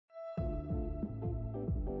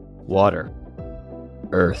water,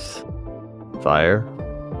 earth, fire,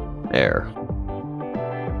 air.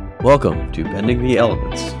 Welcome to Bending the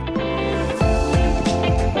Elements.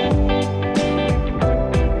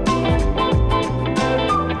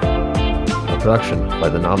 A production by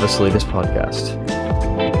the Novice Latest Podcast.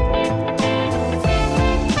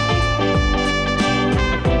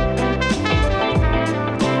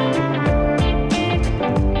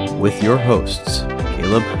 With your hosts,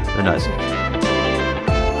 Caleb and Isaac.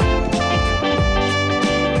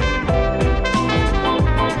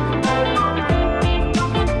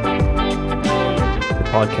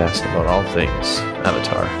 Podcast about all things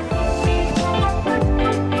Avatar.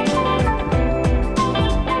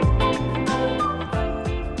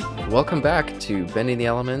 Welcome back to Bending the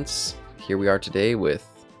Elements. Here we are today with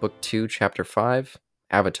Book 2, Chapter 5,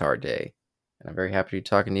 Avatar Day. And I'm very happy to be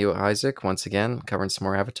talking to you, Isaac, once again, covering some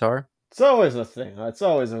more Avatar. It's always a thing. It's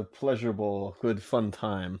always a pleasurable, good, fun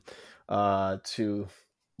time to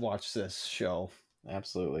watch this show.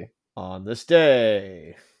 Absolutely. On this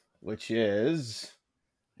day, which is...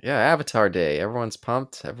 Yeah, Avatar Day. Everyone's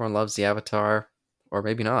pumped. Everyone loves the Avatar. Or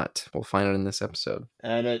maybe not. We'll find out in this episode.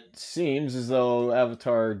 And it seems as though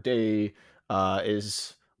Avatar Day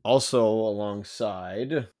is also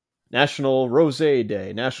alongside National Rosé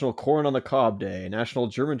Day, National Corn on the Cob Day, National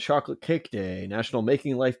German Chocolate Cake Day, National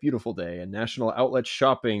Making Life Beautiful Day, and National Outlet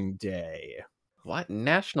Shopping Day. What?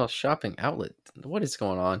 National Shopping Outlet? What is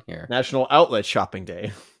going on here? National Outlet Shopping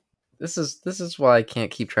Day. This is why I can't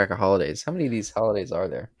keep track of holidays. How many of these holidays are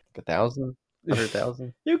there? 1,000?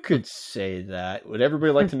 100,000? You could say that. Would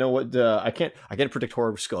everybody like to know what... I can't predict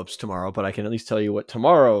horoscopes tomorrow, but I can at least tell you what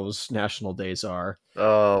tomorrow's national days are.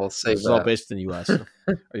 Oh, we'll save It's that. all based in the U.S.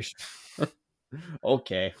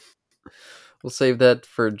 Okay. We'll save that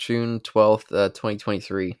for June 12th,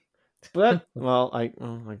 2023. But, well, I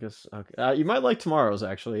guess... Okay. You might like tomorrow's,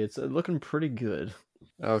 actually. It's looking pretty good.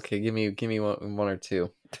 Okay, give me one or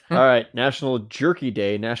two. All right, National Jerky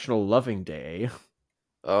Day, National Loving Day.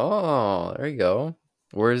 Oh, there you go.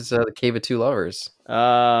 Where's the Cave of Two Lovers?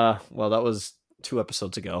 Well, that was 2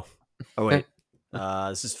 episodes ago. Oh wait,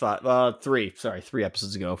 this is 3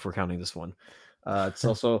 episodes ago if we're counting this one. It's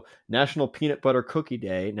also National Peanut Butter Cookie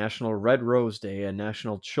Day, National Red Rose Day, and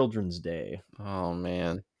National Children's Day. Oh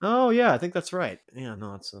man. Oh yeah, I think that's right. Yeah,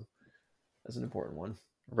 no, that's an important one.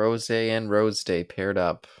 Rose and Rose Day paired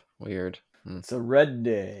up. Weird. It's a red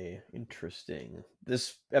day. Interesting.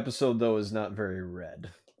 This episode, though, is not very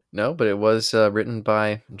red. No, but it was written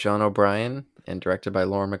by John O'Brien and directed by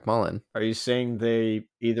Lauren McMullen. Are you saying they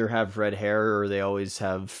either have red hair or they always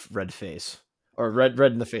have red face? Or red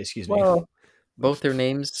in the face, excuse me. Well, both their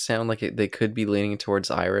names sound like they could be leaning towards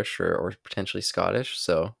Irish or potentially Scottish,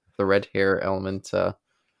 so the red hair element, the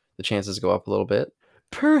chances go up a little bit.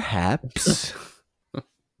 Perhaps.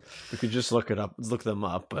 We could just look them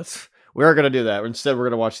up, but we aren't going to do that. Instead, we're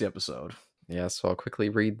going to watch the episode. Yeah, so I'll quickly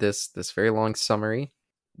read this very long summary.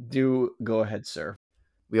 Do go ahead, sir.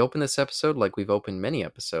 We open this episode like we've opened many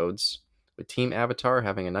episodes, with Team Avatar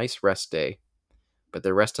having a nice rest day. But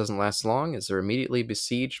their rest doesn't last long as they're immediately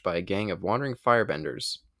besieged by a gang of wandering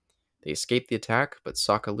firebenders. They escape the attack, but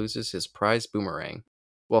Sokka loses his prized boomerang.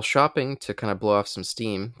 While shopping to kind of blow off some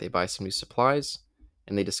steam, they buy some new supplies,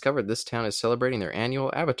 and they discover this town is celebrating their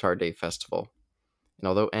annual Avatar Day festival. And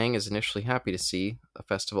although Aang is initially happy to see a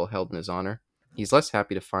festival held in his honor, he's less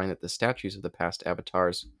happy to find that the statues of the past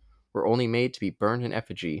avatars were only made to be burned in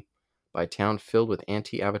effigy by a town filled with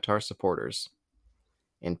anti-Avatar supporters.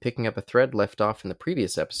 And picking up a thread left off in the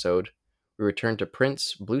previous episode, we return to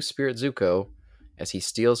Prince Blue Spirit Zuko as he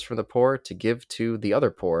steals from the poor to give to the other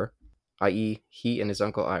poor, i.e. he and his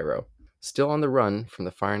uncle Iroh, still on the run from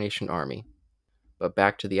the Fire Nation army. But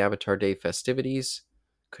back to the Avatar Day festivities,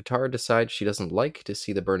 Katara decides she doesn't like to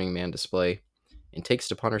see the Burning Man display and takes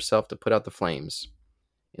it upon herself to put out the flames.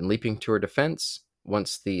 In leaping to her defense,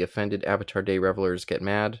 once the offended Avatar Day revelers get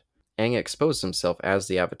mad, Aang exposes himself as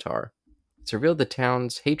the Avatar. It's revealed the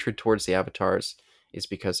town's hatred towards the Avatars is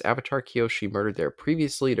because Avatar Kyoshi murdered their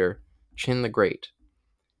previous leader, Chin the Great.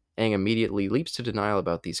 Aang immediately leaps to denial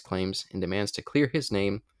about these claims and demands to clear his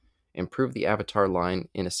name and prove the Avatar line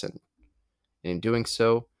innocent. And in doing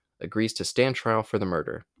so, agrees to stand trial for the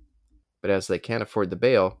murder. But as they can't afford the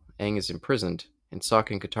bail, Aang is imprisoned, and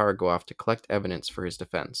Sokka and Katara go off to collect evidence for his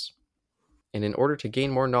defense. And in order to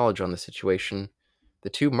gain more knowledge on the situation,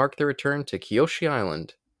 the two mark their return to Kyoshi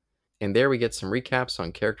Island. And there we get some recaps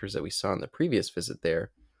on characters that we saw in the previous visit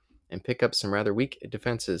there, and pick up some rather weak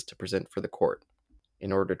defenses to present for the court.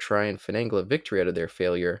 In order to try and finagle a victory out of their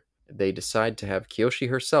failure, they decide to have Kyoshi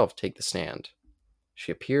herself take the stand.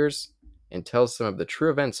 She appears and tells them of the true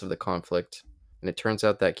events of the conflict, and it turns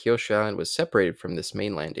out that Kyoshi Island was separated from this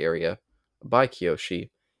mainland area by Kyoshi,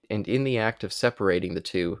 and in the act of separating the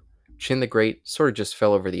two, Chin the Great sort of just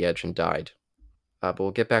fell over the edge and died. But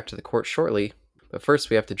we'll get back to the court shortly, but first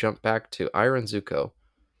we have to jump back to Iroh and Zuko,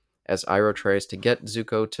 as Iroh tries to get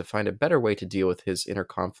Zuko to find a better way to deal with his inner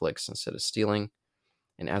conflicts instead of stealing,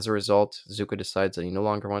 and as a result, Zuko decides that he no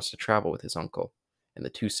longer wants to travel with his uncle, and the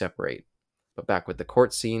two separate. But back with the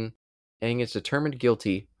court scene, Aang is determined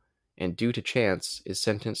guilty, and due to chance, is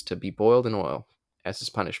sentenced to be boiled in oil as his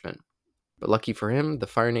punishment. But lucky for him, the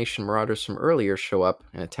Fire Nation marauders from earlier show up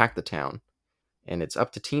and attack the town, and it's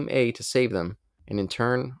up to Team A to save them, and in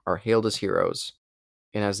turn are hailed as heroes.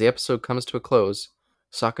 And as the episode comes to a close,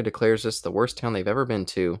 Sokka declares this the worst town they've ever been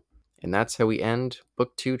to, and that's how we end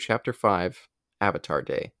Book 2, Chapter 5, Avatar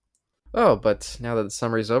Day. Oh, but now that the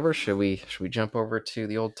summary's over, should we jump over to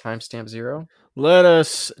the old timestamp 0? Let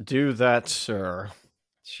us do that, sir.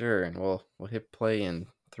 Sure, and we'll hit play in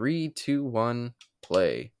 3, 2, 1,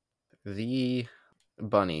 play. The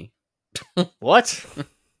bunny. What?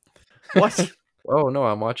 What? Oh no,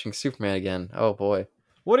 I'm watching Superman again. Oh boy.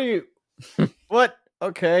 What are you? What?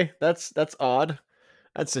 Okay, that's odd.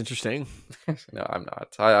 That's interesting. No, I'm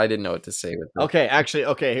not. I didn't know what to say with that. Okay, actually,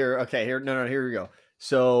 here. No, here we go.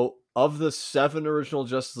 So, of the 7 original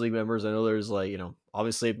Justice League members, I know there's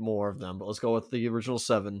obviously more of them, but let's go with the original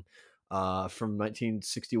 7 from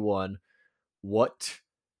 1961. What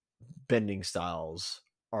bending styles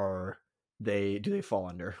do they fall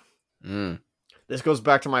under? This goes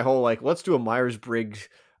back to my whole let's do a Myers-Briggs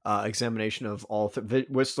examination of all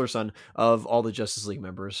Whistler's son of all the Justice League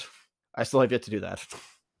members. I still have yet to do that.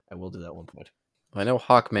 I will do that at one point. I know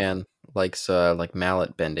Hawkman likes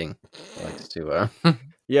mallet bending. Likes to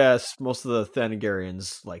Yes, most of the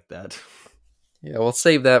Thanagarians like that. Yeah, we'll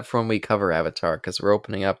save that for when we cover Avatar, because we're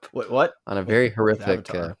opening up what on a very horrific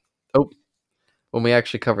when we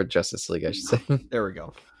actually covered Justice League, I should say. There we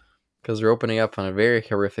go. Because we're opening up on a very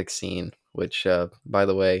horrific scene, which, by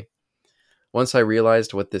the way, once I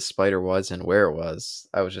realized what this spider was and where it was,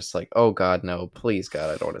 I was just like, oh god, no, please god,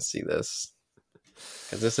 I don't want to see this.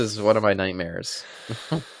 Because this is one of my nightmares.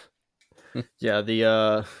 Yeah,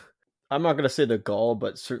 I'm not going to say the gall,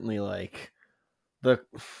 but certainly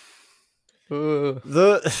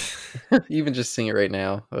even just seeing it right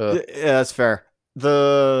now. Yeah, that's fair.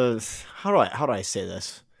 How do I say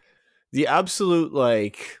this? The absolute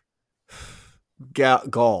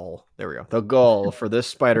gall. There we go. The gall for this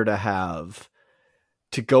spider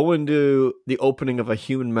to go into the opening of a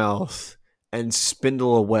human mouth and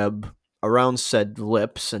spindle a web around said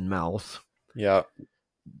lips and mouth. Yeah.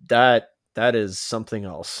 That is something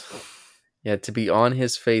else. Yeah, to be on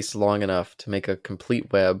his face long enough to make a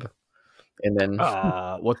complete web, and then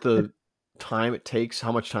what the time it takes,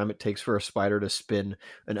 how much time it takes for a spider to spin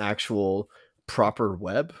an actual proper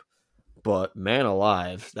web. But man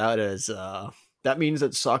alive, that means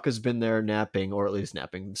that Sokka's been there napping, or at least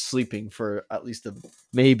sleeping for at least a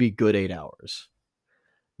maybe good 8 hours.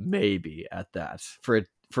 Maybe at that.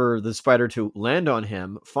 For the spider to land on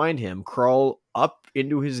him, find him, crawl up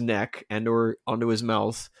into his neck and or onto his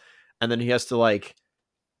mouth, and then he has to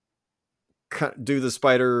do the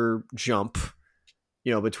spider jump,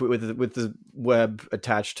 between with the web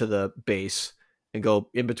attached to the base, and go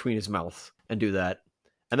in between his mouth and do that.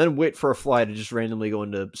 And then wait for a fly to just randomly go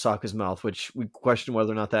into Sokka's mouth, which we question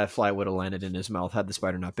whether or not that fly would have landed in his mouth had the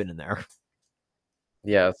spider not been in there.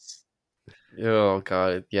 Yes. Oh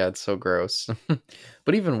god, yeah, it's so gross.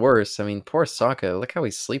 But even worse, I mean, poor Sokka. Look how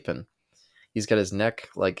he's sleeping. He's got his neck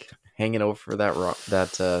hanging over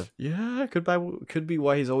that. Yeah, could be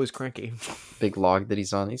why he's always cranky. Big log that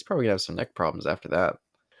he's on. He's probably gonna have some neck problems after that.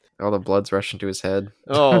 All the blood's rushing to his head.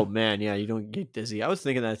 Oh man, yeah, you don't get dizzy. I was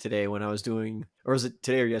thinking that today when I was doing, or was it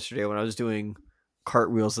today or yesterday when I was doing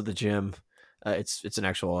cartwheels at the gym. It's an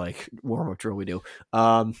actual warm up drill we do.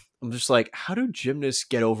 I'm just how do gymnasts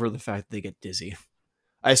get over the fact that they get dizzy?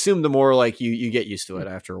 I assume the more you get used to it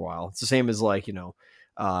after a while. It's the same as you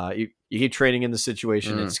keep training in the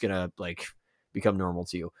situation, it's gonna become normal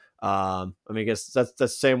to you. I guess that's the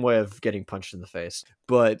same way of getting punched in the face,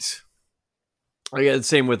 but. I get the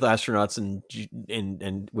same with astronauts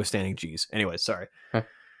and withstanding G's. Anyway, sorry. Huh.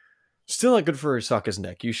 Still not good for Sokka's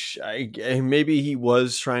neck. Maybe he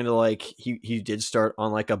was trying to he did start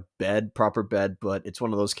on a bed, proper bed, but it's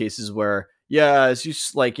one of those cases where as you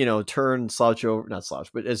turn slouch over, not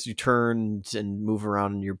slouch, but as you turn and move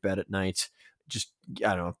around in your bed at night, just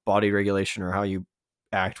I don't know, body regulation or how you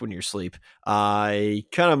act when you're asleep. I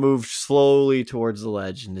kind of moved slowly towards the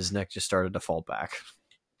ledge, and his neck just started to fall back.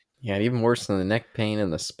 Yeah, even worse than the neck pain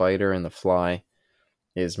and the spider and the fly.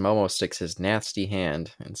 is Momo sticks his nasty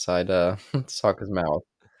hand inside Sokka's mouth.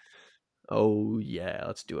 Oh yeah,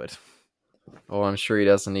 let's do it. Oh, I'm sure he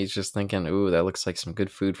doesn't. He's just thinking, ooh, that looks like some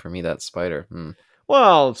good food for me, that spider.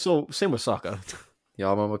 Well, so same with Sokka. Yeah,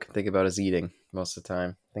 all Momo can think about is eating most of the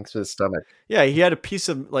time. Thanks for the stomach. Yeah, he had a piece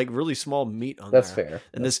of like really small meat on That's there. fair.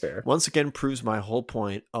 And That's this fair. once again proves my whole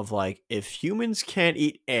point of like, if humans can't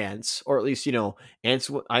eat ants, or at least, ants,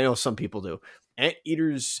 I know some people do. Ant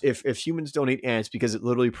eaters, if humans don't eat ants because it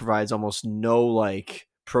literally provides almost no like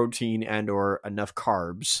protein and or enough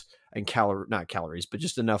carbs and not calories, but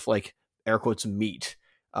just enough like air quotes meat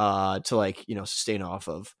to like, sustain off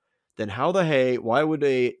of, then why would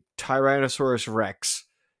a Tyrannosaurus Rex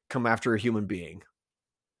come after a human being?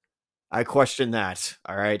 I question that.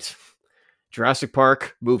 All right. Jurassic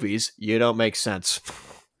Park movies, you don't make sense.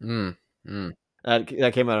 That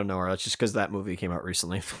came out of nowhere. That's just because that movie came out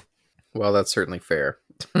recently. Well, that's certainly fair.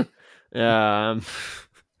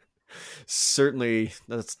 Certainly,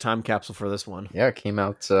 that's a time capsule for this one. Yeah, it came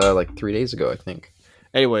out like 3 days ago, I think.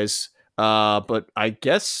 Anyways, but I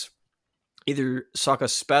guess either Sokka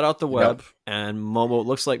spat out the web, and Momo, it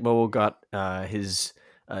looks like Momo got his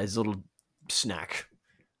little snack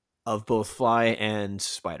of both fly and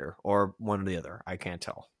spider, or one or the other. I can't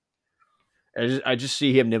tell. I just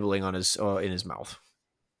see him nibbling on his in his mouth.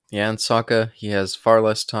 Yeah, and Sokka, he has far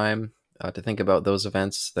less time to think about those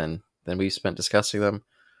events than we spent discussing them,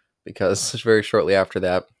 because very shortly after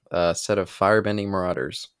that, a set of firebending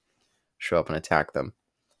marauders show up and attack them.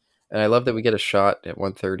 And I love that we get a shot at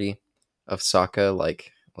 1:30 of Sokka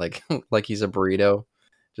like he's a burrito,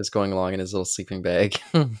 just going along in his little sleeping bag.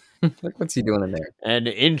 Like, what's he doing in there? An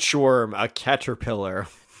inchworm, a caterpillar.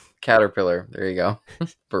 Caterpillar. There you go.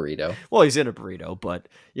 Burrito. Well, he's in a burrito, but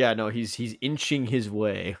yeah, no, he's inching his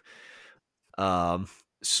way,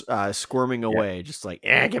 squirming away, just like,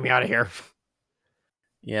 get me out of here.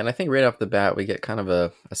 Yeah, and I think right off the bat we get kind of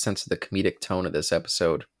a sense of the comedic tone of this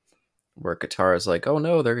episode, where Katara's like, "Oh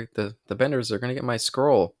no, the benders are gonna get my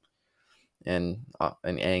scroll," and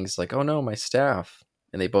Aang's like, "Oh no, my staff,"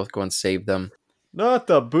 and they both go and save them. Not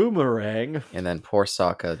the boomerang. And then poor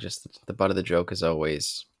Sokka, just the butt of the joke as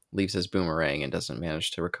always, leaves his boomerang and doesn't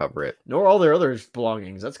manage to recover it. Nor all their other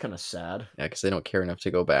belongings. That's kind of sad. Yeah, because they don't care enough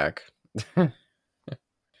to go back.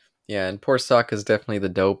 Yeah, and poor Sokka's definitely the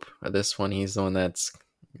dope of this one. He's the one that's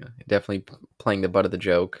definitely playing the butt of the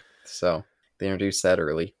joke. So they introduced that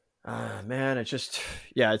early. Man,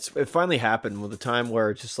 it finally happened with a time where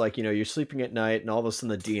it's just like, you're sleeping at night and all of a sudden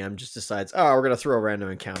the DM just decides, oh, we're going to throw a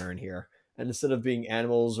random encounter in here. And instead of being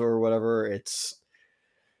animals or whatever, it's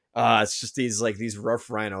just these rough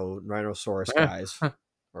rhinoceros guys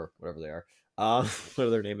or whatever they are, whatever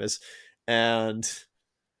their name is. And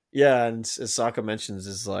yeah, and as Sokka mentions,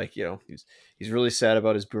 is like, he's really sad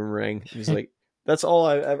about his boomerang. He's like, that's all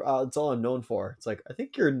it's all I'm known for. It's like, I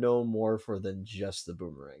think you're known more for than just the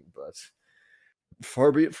boomerang, but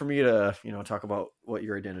far be it for me to, talk about what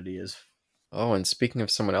your identity is. Oh, and speaking of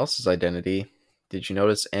someone else's identity, did you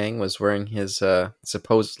notice Aang was wearing his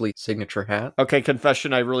supposedly signature hat? Okay,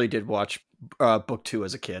 confession, I really did watch book 2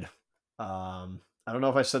 as a kid. I don't know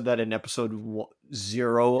if I said that in episode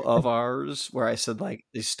 0 of ours, where I said like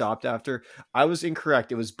they stopped after. I was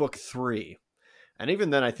incorrect. It was book 3. And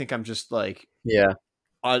even then, I think I'm just like,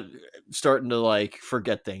 starting to like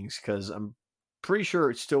forget things, because I'm pretty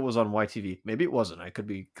sure it still was on YTV. Maybe it wasn't. I could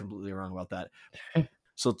be completely wrong about that.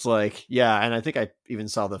 So it's like, yeah, and I think I even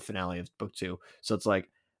saw the finale of book 2. So it's like,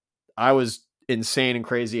 I was insane and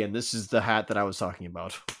crazy, and this is the hat that I was talking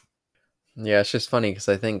about. Yeah, it's just funny because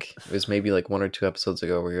I think it was maybe like 1 or 2 episodes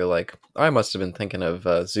ago where you're like, I must have been thinking of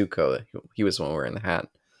Zuko. He was the one wearing the hat,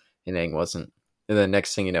 and Aang wasn't. And then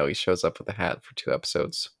next thing you know, he shows up with a hat for 2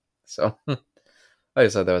 episodes. So I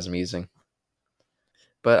just thought that was amusing.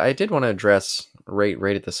 But I did want to address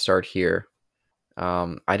right at the start here.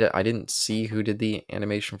 I didn't see who did the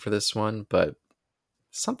animation for this one, but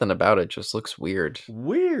something about it just looks weird.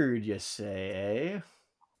 Weird, you say, eh?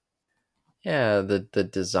 Yeah, the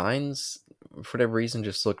designs, for whatever reason,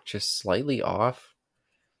 just look just slightly off.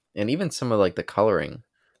 And even some of like the coloring,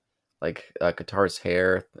 like Katara's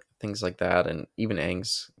hair, things like that, and even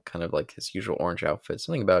Aang's kind of like his usual orange outfit.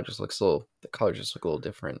 Something about it just looks the colors just look a little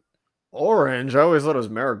different. Orange? I always thought it was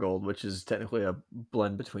marigold, which is technically a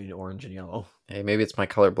blend between orange and yellow. Hey, maybe it's my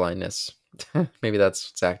color blindness. Maybe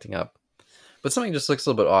that's what's acting up. But something just looks a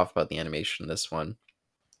little bit off about the animation in this one.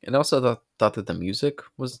 And also thought that the music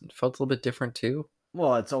felt a little bit different too.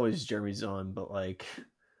 Well, it's always Jeremy Zahn, but like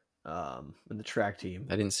in the track team.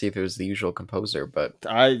 I didn't see if it was the usual composer, but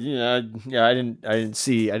I didn't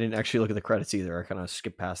actually look at the credits either. I kind of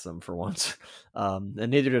skipped past them for once. And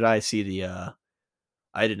neither did I see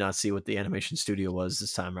I did not see what the animation studio was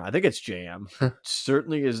this time. I think it's JM.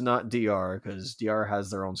 Certainly is not DR because DR has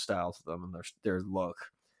their own style to them and their look.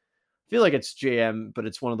 I feel like it's JM, but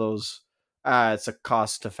it's one of those. It's a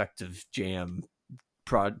cost-effective JM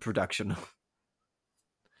production.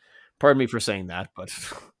 Pardon me for saying that, but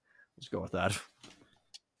let's go with that.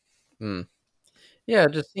 Yeah,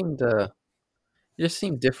 it just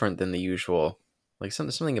seemed different than the usual. Like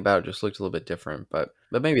something about it just looked a little bit different, but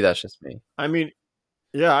maybe that's just me. I mean,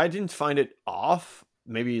 yeah, I didn't find it off.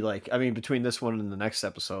 Maybe between this one and the next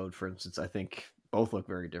episode, for instance, I think both look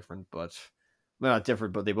very different, but well, not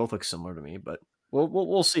different, but they both look similar to me. But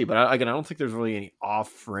we'll see. But again, I don't think there's really any off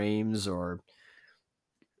frames or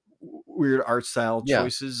weird art style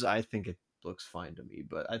choices. I think it looks fine to me,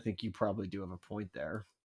 but I think you probably do have a point there.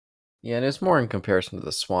 Yeah, and it's more in comparison to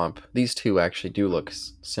the swamp. These two actually do look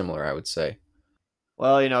similar, I would say.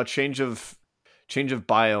 Well, change of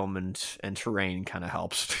biome and terrain kind of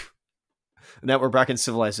helps. And that we're back in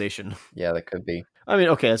civilization. Yeah, that could be. I mean,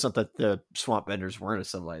 okay, it's not that the swamp benders weren't a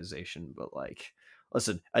civilization, but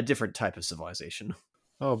listen, a different type of civilization.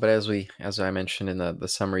 Oh, but as I mentioned in the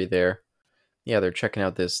summary there, yeah, they're checking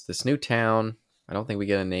out this new town. I don't think we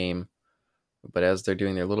get a name, but as they're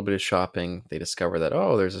doing their little bit of shopping, they discover that,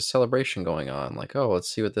 oh, there's a celebration going on. Like, oh, let's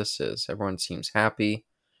see what this is. Everyone seems happy.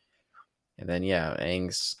 And then, yeah,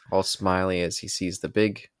 Aang's all smiley as he sees the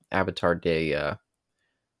big Avatar Day,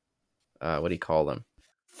 what do you call them?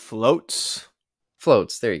 Floats.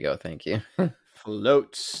 Floats, there you go, thank you.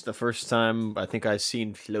 Floats. The first time I think I've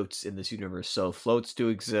seen floats in this universe, so floats do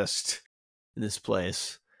exist in this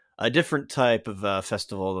place. A different type of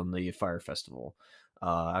festival than the Fire Festival.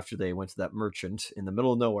 After they went to that merchant in the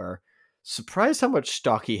middle of nowhere. Surprised how much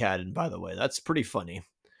stock he had, and by the way, that's pretty funny.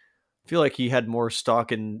 I feel like he had more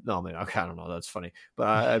stock in. No, man, okay, I don't know. That's funny, but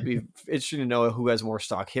I'd be interested to know who has more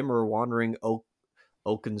stock, him or Wandering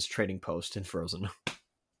Oaken's trading post in Frozen.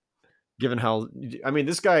 Given how,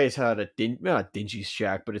 this guy has had not a dingy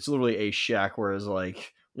shack, but it's literally a shack, whereas at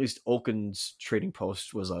least Oaken's trading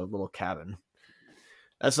post was a little cabin.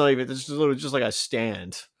 That's not even. This is literally just like a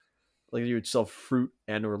stand, like you would sell fruit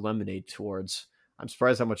and or lemonade towards. I'm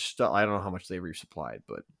surprised how much stuff. I don't know how much they resupplied,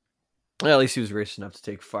 but at least he was rich enough to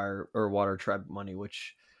take fire or water tribe money,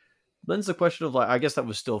 which lends the question of I guess that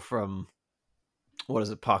was still from what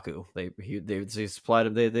is it, Paku? They supplied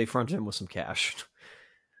him. They fronted him with some cash.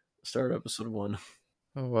 Start episode 1.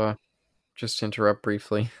 Oh, just to interrupt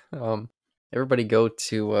briefly. Everybody go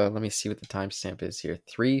to let me see what the timestamp is here.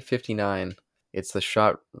 3:59. It's the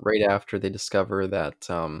shot right after they discover that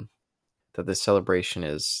that the celebration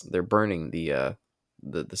is they're burning the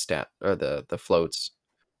floats.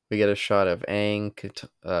 We get a shot of Aang,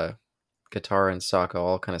 Katara, and Sokka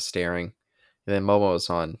all kind of staring, and then Momo's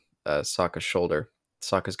on Sokka's shoulder.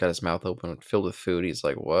 Sokka's got his mouth open, filled with food. He's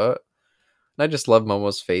like, "What?" And I just love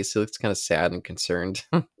Momo's face. He looks kind of sad and concerned.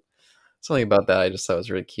 Something about that I just thought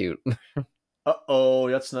was really cute. Uh-oh,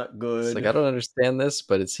 that's not good. It's like, I don't understand this,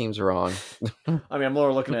 but it seems wrong. I'm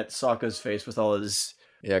more looking at Sokka's face with all his...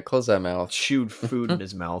 Yeah, close that mouth. Chewed food in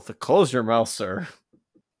his mouth. Close your mouth, sir.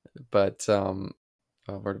 But,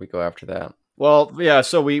 where do we go after that? Well, yeah,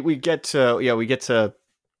 so we get to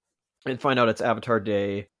and find out it's Avatar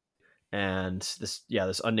Day, and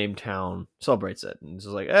this unnamed town celebrates it, and it's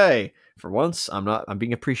just like, hey, for once I'm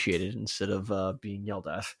being appreciated instead of being yelled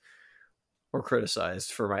at or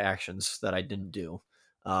criticized for my actions that I didn't do.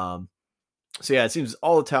 So yeah, it seems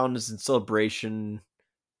all the town is in celebration.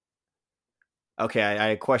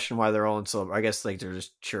 Okay, I question why they're all in celebration. I guess they're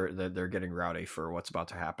just sure that they're getting rowdy for what's about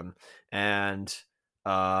to happen. And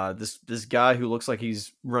this guy who looks like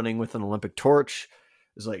he's running with an Olympic torch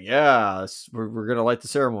is like, yeah, we're gonna light the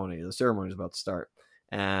ceremony. The ceremony is about to start.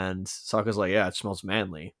 And Sokka's like, yeah, it smells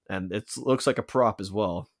manly, and it looks like a prop as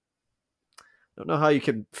well. Don't know how you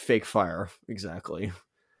can fake fire exactly.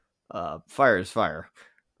 Fire is fire.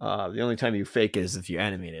 The only time you fake it is if you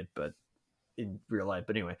animate it, but in real life.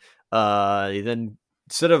 But anyway, then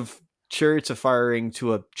instead of chariots of firing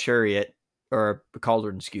to a chariot or a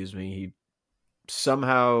cauldron, excuse me, he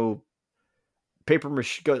somehow paper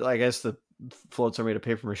mache. I guess the floats are made of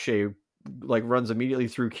paper mache. Runs immediately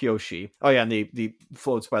through Kyoshi. Oh yeah, and the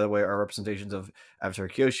floats, by the way, are representations of Avatar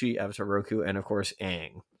Kyoshi, Avatar Roku, and of course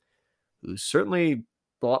Aang, who's certainly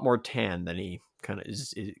a lot more tan than he kind of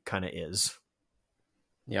is.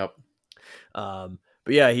 Yep. But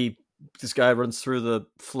yeah, this guy runs through the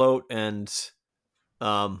float, and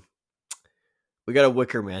we got a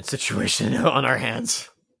Wicker Man situation on our hands.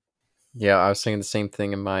 Yeah, I was thinking the same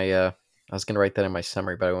thing in my. I was gonna write that in my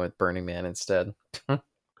summary, but I went with Burning Man instead.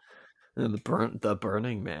 The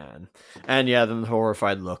Burning Man, and yeah, then the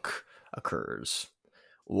horrified look occurs.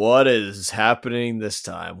 What is happening this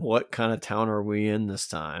time? What kind of town are we in this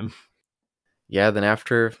time? Yeah, then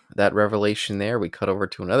after that revelation there, we cut over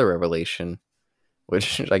to another revelation,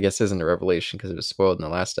 which I guess isn't a revelation because it was spoiled in the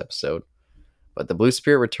last episode. But the Blue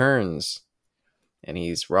Spirit returns, and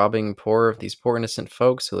he's robbing these poor innocent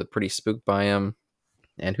folks who look pretty spooked by him.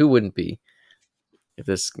 And who wouldn't be if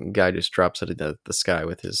this guy just drops out of the sky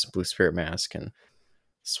with his Blue Spirit mask and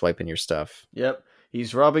swiping your stuff? Yep.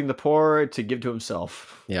 He's robbing the poor to give to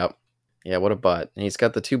himself. Yep. Yeah, what a butt. And he's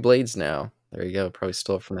got the 2 blades now. There you go. Probably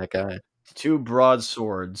stole it from that guy. 2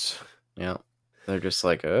 broadswords. Yeah. They're just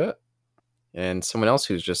like, And someone else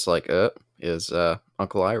who's just like, is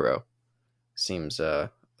Uncle Iroh. Seems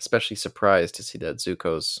especially surprised to see that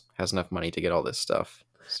Zuko's has enough money to get all this stuff.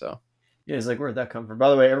 So yeah, he's like, where'd that come from? By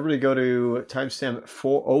the way, everybody go to timestamp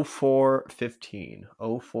 40415.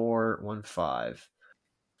 0415.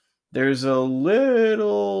 There's a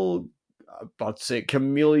little, about to say,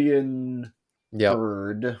 chameleon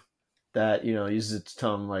bird that, uses its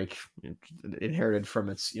tongue like inherited from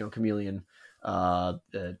its, chameleon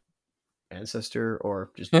ancestor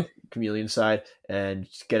or just chameleon side and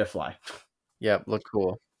just get a fly. Yep, look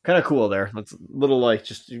cool. Kind of cool there. That's a little like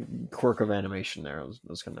just quirk of animation there. It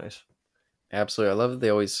was kind of nice. Absolutely. I love that they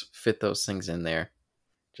always fit those things in there.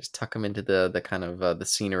 Just tuck them into the kind of the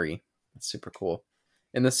scenery. It's super cool.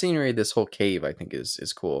 And the scenery, this whole cave, I think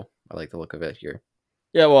is cool. I like the look of it here.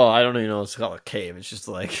 Yeah, well, I don't even know it's called a cave. It's just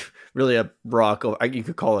like really a rock. You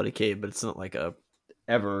could call it a cave, but it's not like a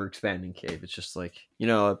ever expanding cave. It's just like,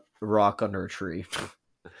 a rock under a tree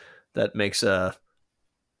that makes a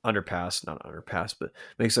underpass, not underpass, but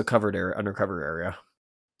makes a undercover area.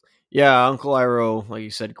 Yeah, Uncle Iroh, like you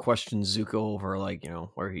said, questions Zuko over like,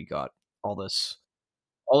 where he got all this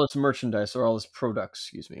merchandise or all this products,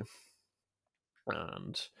 excuse me.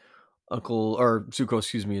 And Zuko,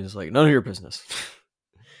 excuse me, is like, none of your business.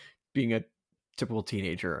 Being a typical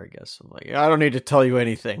teenager, I guess. I'm like, I don't need to tell you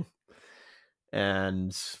anything.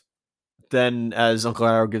 And then as Uncle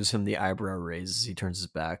Iroh gives him the eyebrow raise, he turns his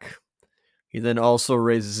back. He then also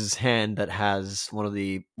raises his hand that has one of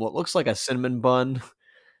what looks like a cinnamon bun,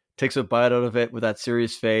 takes a bite out of it with that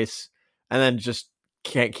serious face, and then just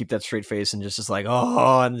can't keep that straight face and just is like,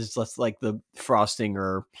 oh, and just lets like the frosting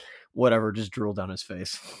or whatever just drool down his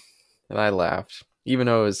face. And I laughed. Even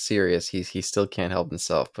though it was serious, he still can't help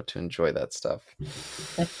himself but to enjoy that stuff.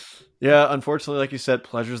 Yeah, unfortunately, like you said,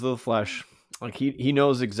 pleasures of the flesh. Like he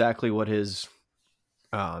knows exactly what his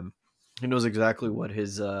where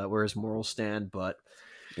his morals stand, but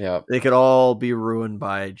yeah, they could all be ruined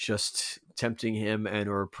by just tempting him and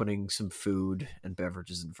or putting some food and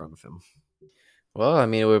beverages in front of him. Well, I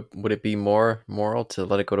mean, would it be more moral to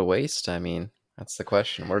let it go to waste? I mean, that's the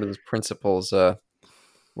question. Where do those principles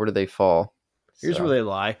where do they fall? Here's where they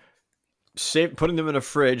lie. Putting them in a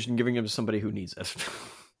fridge and giving them to somebody who needs it.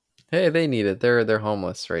 Hey, they need it. They're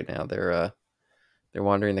homeless right now. They're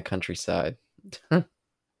wandering the countryside. But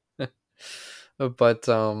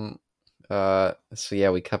so yeah,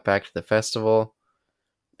 we cut back to the festival,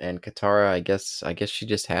 and Katara, I guess she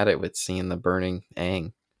just had it with seeing the burning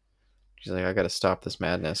Aang. She's like, I gotta stop this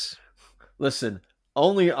madness. Listen,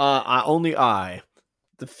 only I,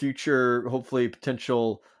 the future, hopefully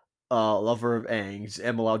potential lover of Aang's,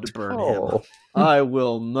 am allowed to burn him. I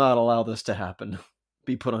will not allow this to happen.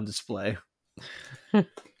 Be put on display.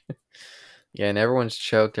 Yeah, and everyone's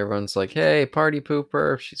choked. Everyone's like, hey, party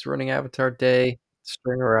pooper. She's ruining Avatar Day.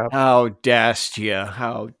 String her up. How dast ya?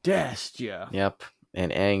 How dast ya? Yep.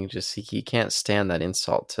 And Aang just, he can't stand that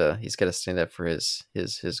insult. He's got to stand up for his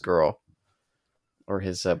girl. Or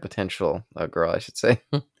his potential girl, I should say.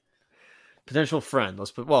 Potential friend.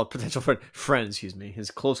 Friend, excuse me.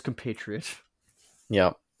 His close compatriot.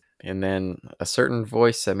 Yep. And then a certain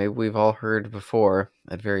voice that maybe we've all heard before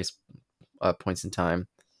at various points in time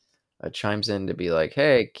chimes in to be like,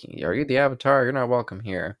 hey, are you the Avatar? You're not welcome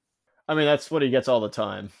here. I mean, that's what he gets all the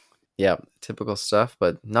time. Yeah, typical stuff,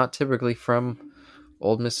 but not typically from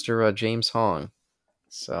old Mr. James Hong.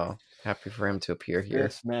 So happy for him to appear here.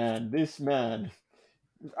 This man.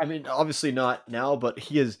 I mean, obviously not now, but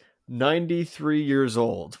he is 93 years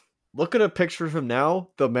old. Look at a picture of him now.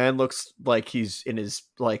 The man looks like he's in his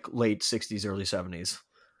like late 60s, early 70s.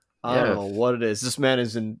 I don't know what it is. This man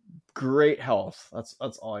is in great health. That's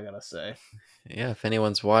all I gotta say. Yeah, if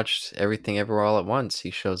anyone's watched Everything Everywhere All at Once,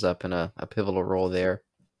 he shows up in a pivotal role there.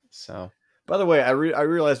 So, by the way, I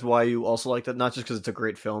realized why you also like that. Not just because it's a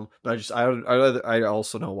great film, but I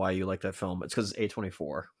also know why you like that film. It's because it's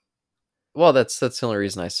A24. Well, that's the only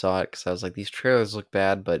reason I saw it, because I was like, these trailers look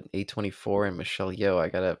bad, but A24 and Michelle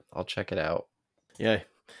Yeoh, I'll check it out. Yeah,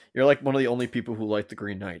 you're like one of the only people who like The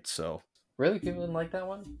Green Knight, so Really? People didn't like that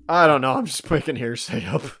one? I don't know. I'm just making hearsay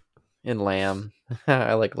up. And Lamb.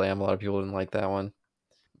 I like Lamb. A lot of people didn't like that one.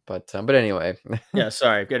 But anyway. Yeah,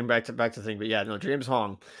 sorry, getting back to the thing, but yeah, no, James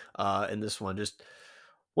Hong, in this one, just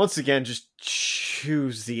once again, just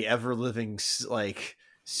choose the ever living like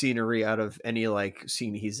scenery out of any like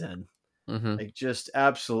scene he's in. Mm-hmm. Like, just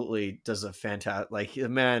absolutely does a fantastic. Like, the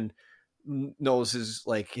man knows his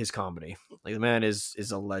comedy. Like, the man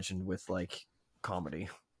is a legend with like comedy.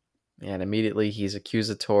 And immediately he's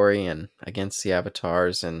accusatory and against the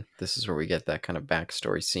avatars, and this is where we get that kind of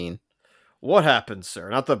backstory scene. What happens, sir?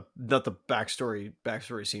 Not the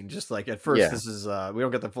backstory scene. Just like at first, Yeah. this is we don't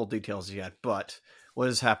get the full details yet, but what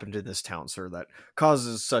has happened in this town, sir, that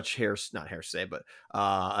causes such not hearsay, but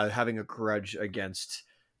having a grudge against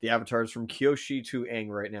the avatars from Kyoshi to Aang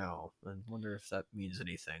right now. I wonder if that means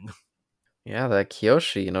anything. Yeah, that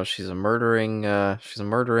Kyoshi, she's a murdering,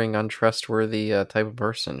 untrustworthy type of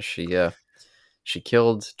person. She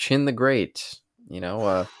killed Chin the Great.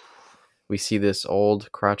 We see this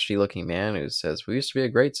old, crotchety-looking man who says, "We used to be a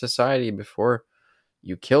great society before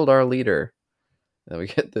you killed our leader." And we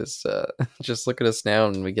get this, just look at us now,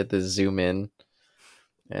 and we get this zoom in,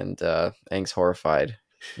 and Aang's horrified.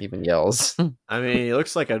 He even yells. I mean, he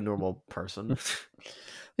looks like a normal person.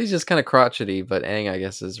 He's just kind of crotchety, but Aang, I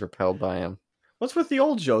guess, is repelled by him. What's with the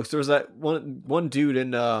old jokes? There was that one dude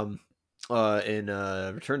in Return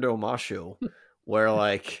to Omashu where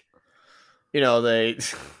like, they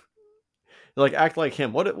like act like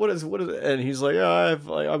him. What is it? And he's like, I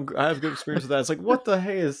have good experience with that. It's like, what the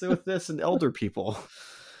hey is with this and elder people?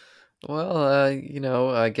 Well,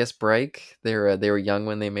 I guess Break. They were young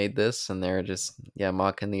when they made this, and they're just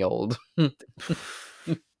mocking the old.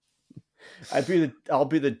 I'll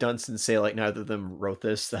be the dunce and say like neither of them wrote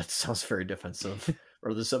this. That sounds very defensive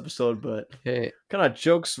for this episode, but Hey, kind of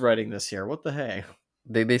jokes writing this here. What the hey?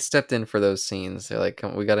 they stepped in for those scenes. They're like,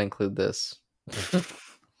 we got to include this.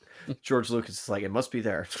 George Lucas is like, it must be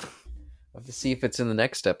there. We'll have to see if it's in the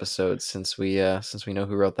next episode, since we know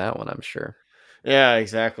who wrote that one. I'm sure. Yeah,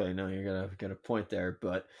 exactly. No, you're gonna get a point there,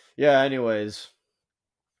 but yeah. Anyways,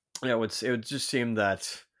 it would just seem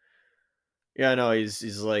that. Yeah, no,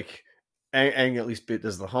 he's like. Aang at least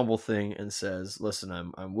does the humble thing and says, "Listen,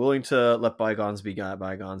 I'm willing to let bygones be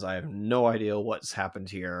bygones. I have no idea what's happened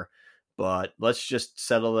here, but let's just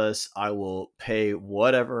settle this. I will pay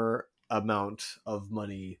whatever amount of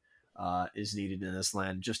money is needed in this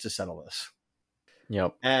land just to settle this."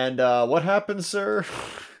 Yep. And what happens, sir?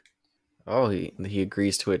 Oh, he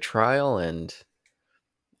agrees to a trial, and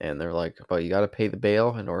they're like, "Well, you got to pay the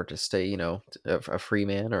bail in order to stay, a free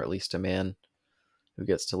man, or at least a man who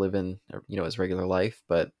gets to live in, his regular life."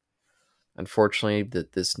 But unfortunately,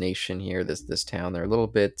 this nation here, this town, they're a little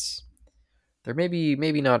bit, they're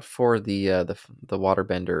maybe not for the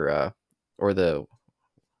waterbender, or the,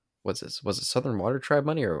 what's this? Was it Southern Water Tribe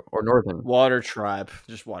money or Northern Water Tribe,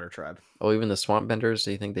 just Water Tribe. Oh, even the Swamp Benders,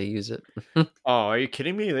 do you think they use it? Oh, are you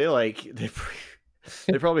kidding me?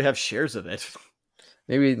 They probably have shares of it.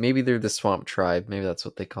 Maybe they're the Swamp Tribe. Maybe that's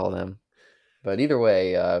what they call them. But either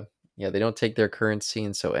way, they don't take their currency,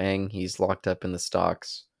 and so Aang, he's locked up in the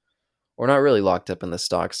stocks. Or not really locked up in the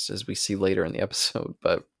stocks, as we see later in the episode,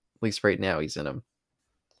 but at least right now he's in them.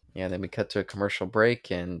 Yeah, then we cut to a commercial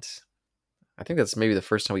break, and I think that's maybe the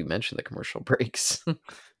first time we mentioned the commercial breaks.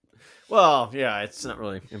 Well, yeah, it's not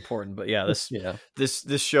really important, but yeah,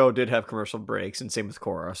 this show did have commercial breaks, and same with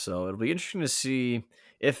Korra, so it'll be interesting to see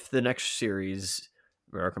if the next series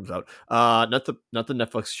where it comes out, not the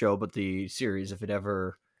Netflix show, but the series, if it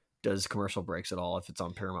ever does commercial breaks at all, if it's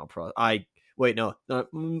on Paramount Plus.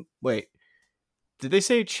 Wait, did they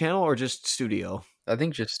say channel or just studio? I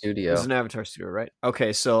think just studio. It's an Avatar studio, right?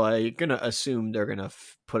 Okay, so I'm gonna assume they're gonna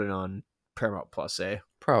put it on Paramount Plus, eh?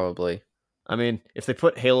 Probably. I mean, if they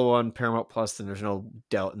put Halo on Paramount Plus, then there's no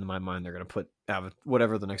doubt in my mind they're going to put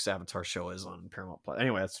whatever the next Avatar show is on Paramount Plus.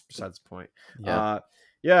 Anyway, that's besides the point.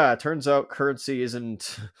 Yeah. It turns out currency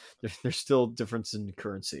isn't. There's still difference in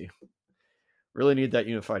currency. Really need that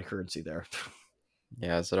unified currency there.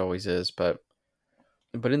 Yeah, as it always is. But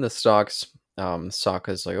in the stocks,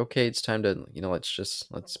 Sokka's like, okay, it's time to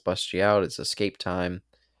let's bust you out. It's escape time.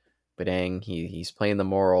 But Aang, he's playing the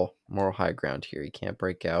moral high ground here. He can't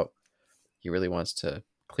break out. He really wants to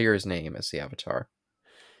clear his name as the Avatar.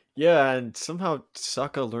 Yeah, and somehow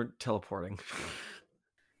Sokka learned teleporting.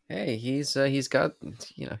 Hey, he's got,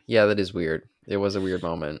 yeah, that is weird. It was a weird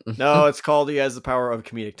moment. No, it's called he has the power of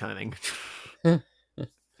comedic timing.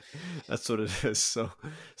 That's what it is. So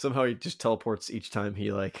somehow he just teleports each time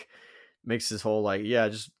he makes his whole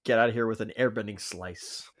just get out of here with an airbending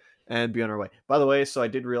slice. and be on our way. By the way, so I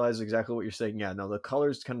did realize exactly what you're saying. Yeah, no, the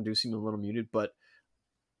colors kind of do seem a little muted, but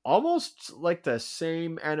almost like the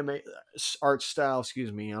same anime art style.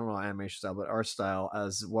 Excuse me, I don't know animation style, but art style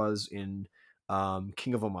as was in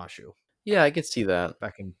King of Omashu Yeah, I could see that.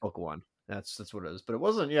 back in book one. That's what it is. But it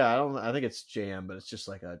wasn't. Yeah, I don't. I think it's JM, but it's just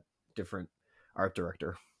like a different art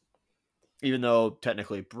director. Even though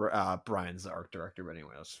technically Brian's the art director, but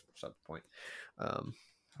anyway, that's not the point.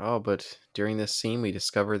 Oh, but during this scene, we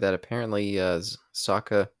discover that apparently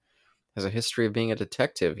Sokka has a history of being a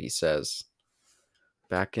detective. He says,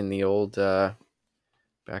 back in the old Southern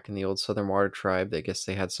Water Tribe, I guess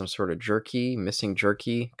they had some sort of missing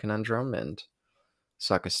jerky conundrum, and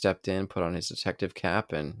Sokka stepped in, put on his detective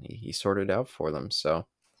cap, and he sorted it out for them. So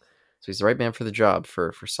he's the right man for the job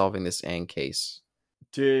for solving this Aang case.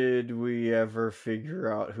 Did we ever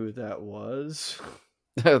figure out who that was?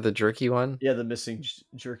 The jerky one? Yeah, the missing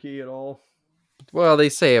jerky at all? Well, they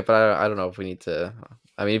say it, but I don't know if we need to.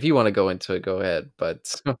 I mean, if you want to go into it, go ahead.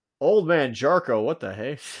 But Old man Jarko, what the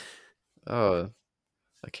heck? oh,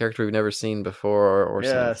 a character we've never seen before, or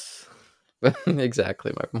yes,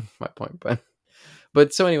 exactly my point.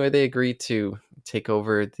 But so anyway, they agree to take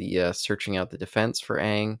over the searching out the defense for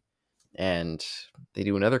Aang, and they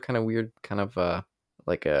do another kind of weird,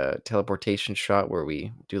 like a teleportation shot where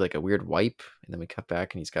we do like a weird wipe, and then we cut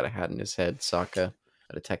back, and he's got a hat in his head, Sokka,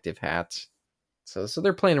 a detective hat. So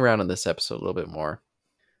they're playing around in this episode a little bit more.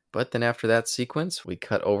 But then after that sequence, we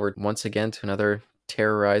cut over once again to another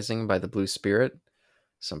terrorizing by the Blue Spirit.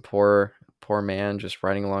 Some poor man just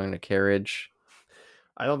riding along in a carriage.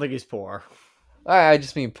 I don't think he's poor. I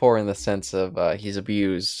just mean poor in the sense of he's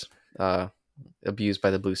abused by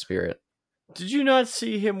the Blue Spirit. Did you not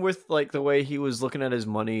see him with like the way he was looking at his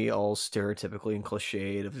money, all stereotypically and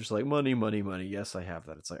cliched of just like money? Yes, I have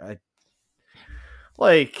that. It's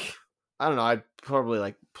like I don't know. I'd probably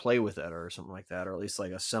like play with it or something like that, or at least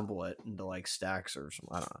like assemble it into like stacks or something.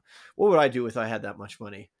 I don't know. What would I do if I had that much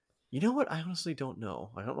money? You know what? I honestly don't know.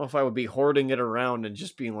 I don't know if I would be hoarding it around and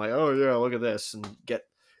just being like, oh yeah, look at this, and get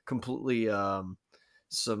completely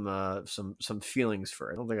some feelings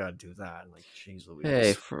for it. I don't think I'd do that. Like, jeez Louise.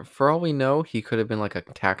 Hey, for all we know, he could have been like a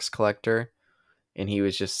tax collector, and he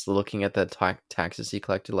was just looking at the taxes he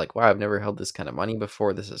collected, like, wow, I've never held this kind of money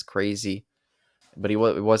before. This is crazy. But it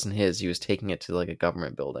wasn't his. He was taking it to like a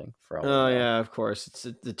government building. For all we know. Yeah, of course. It's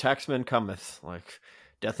the taxman cometh. Like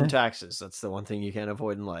death and taxes. That's the one thing you can't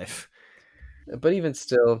avoid in life. But even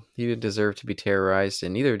still, he didn't deserve to be terrorized,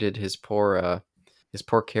 and neither did his poor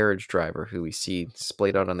carriage driver, who we see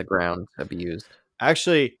splayed out on the ground, abused.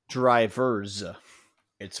 Actually, drivers.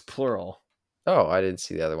 It's plural. Oh, I didn't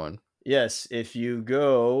see the other one. Yes, if you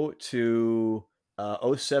go to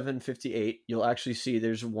 0758, you'll actually see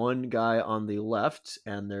there's one guy on the left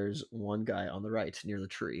and there's one guy on the right near the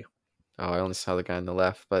tree. Oh, I only saw the guy on the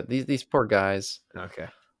left, but these poor guys. Okay.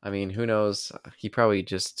 I mean, who knows? He probably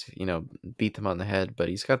just, beat them on the head, but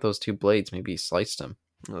he's got those two blades. Maybe he sliced them.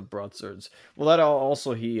 Broadswords. Well, that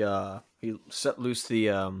also he set loose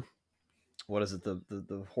the what is it?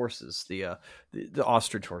 The horses, the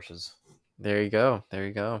ostrich horses. There you go.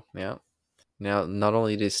 Yeah. Now, not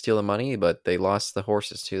only did they steal the money, but they lost the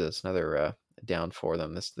horses too. That's another down for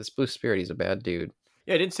them. This Blue Spirit, he's a bad dude.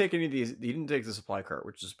 Yeah, he didn't take any of these. He didn't take the supply cart,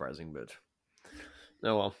 which is surprising, but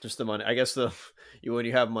oh well, just the money. I guess when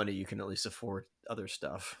you have money, you can at least afford other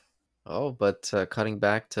stuff. Oh, but cutting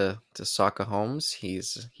back to Sokka Holmes,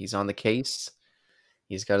 he's on the case.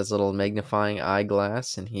 He's got his little magnifying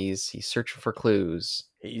eyeglass, and he's searching for clues.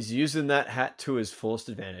 He's using that hat to his fullest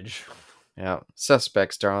advantage. Yeah,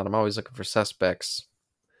 suspects, darling. I'm always looking for suspects.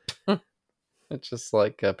 It's just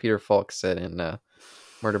like Peter Falk said in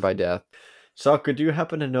Murder by Death. Sokka, do you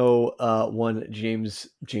happen to know one James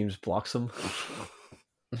Bloxham?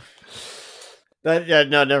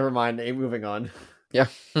 No, never mind. Moving on. Yeah,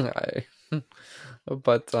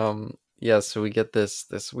 but yeah. So we get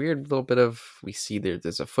this weird little bit of, we see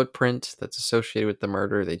there's a footprint that's associated with the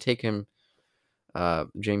murder. They take him.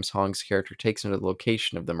 James Hong's character takes him to the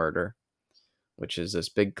location of the murder, which is this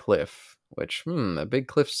big cliff. Which a big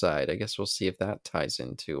cliffside. I guess we'll see if that ties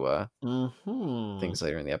into things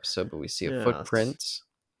later in the episode. But we see a footprint,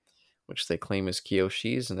 which they claim is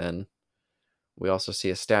Kyoshi's, and then we also see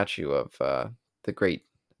a statue of the great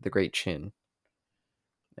Chin.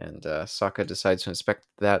 And Sokka decides to inspect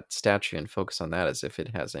that statue and focus on that as if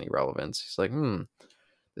it has any relevance. He's like,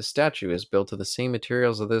 the statue is built of the same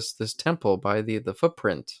materials of this temple by the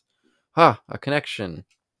footprint. A connection.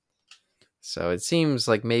 So it seems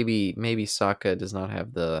like maybe Sokka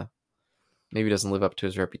doesn't live up to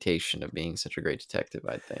his reputation of being such a great detective,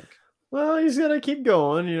 I think. Well, he's gonna keep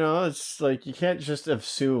going. It's like you can't just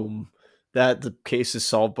assume that the case is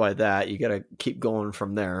solved by that. You gotta keep going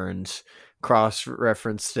from there and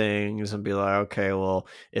cross-reference things and be like, okay, well,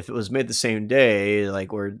 if it was made the same day,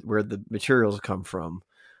 like where the materials come from.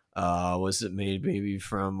 Was it made maybe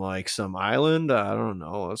from like some island? I don't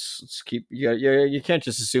know. Let's keep. You can't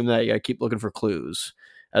just assume that. You gotta keep looking for clues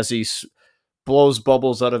as he blows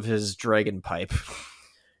bubbles out of his dragon pipe.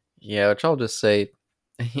 Yeah, which I'll just say,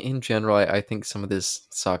 in general, I think some of this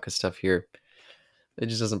Sokka stuff here, it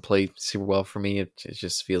just doesn't play super well for me. It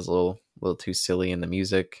just feels a little too silly in the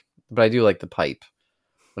music. But I do like the pipe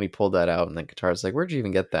when he pulled that out, and then Katara's like, "Where'd you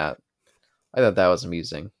even get that?" I thought that was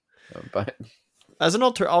amusing. But As an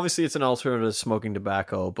obviously it's an alternative to smoking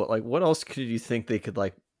tobacco, but like, what else could you think they could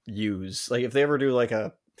like use? Like, if they ever do like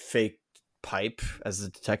a fake pipe as the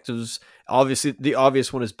detectives, obviously the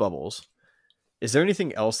obvious one is bubbles. Is there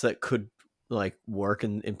anything else that could like work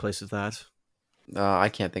in place of that? I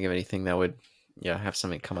can't think of anything that would, have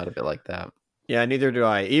something come out of it like that. Yeah, neither do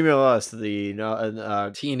I. Email us the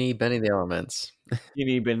T&E Bending the Elements. you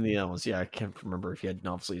need Bending the Elements. Yeah, I can't remember if you had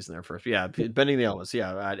Novsleys in there first. But yeah, Bending the Elements.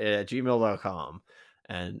 Yeah, at gmail.com.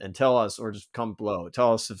 And tell us, or just comment below.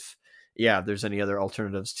 Tell us if, there's any other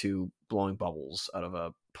alternatives to blowing bubbles out of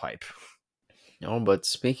a pipe. Oh, but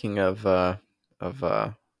speaking of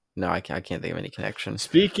no, I can't think of any connection.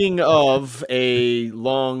 Speaking of a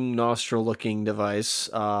long nostril looking device,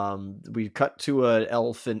 we cut to an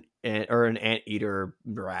elephant or an anteater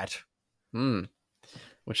rat.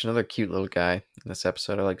 Which another cute little guy in this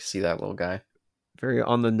episode. I like to see that little guy. Very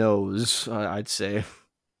on the nose, I'd say.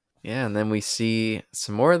 Yeah, and then we see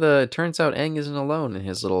some more of the. It turns out Aang isn't alone in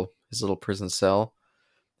his little prison cell.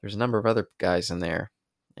 There's a number of other guys in there,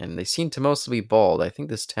 and they seem to mostly be bald. I think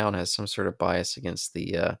this town has some sort of bias against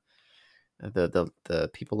the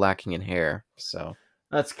people lacking in hair. So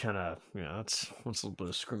that's kind of that's a little bit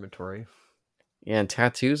discriminatory. Yeah, and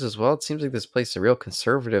tattoos as well. It seems like this place is a real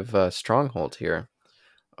conservative stronghold here.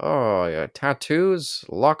 Oh yeah, tattoos,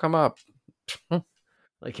 lock them up.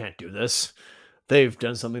 They can't do this. They've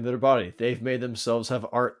done something to their body. They've made themselves have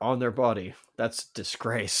art on their body. That's a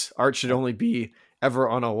disgrace. Art should only be ever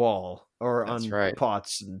on a wall or That's on right.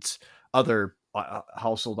 pots and other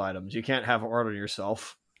household items. You can't have art on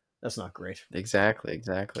yourself. That's not great. Exactly.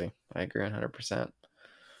 I agree 100%.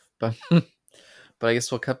 But but I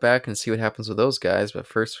guess we'll cut back and see what happens with those guys. But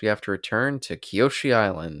first, we have to return to Kyoshi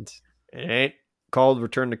Island. It ain't called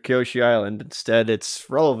Return to Kyoshi Island. Instead, it's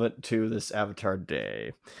relevant to this Avatar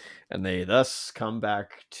Day. And they thus come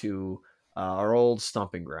back to our old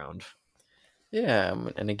stomping ground. Yeah,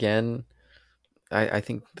 and again, I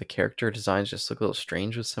think the character designs just look a little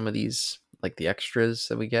strange with some of these, like the extras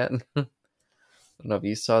that we get. I don't know if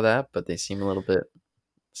you saw that, but they seem a little bit,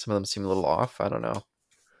 some of them seem a little off. I don't know.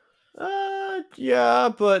 Yeah,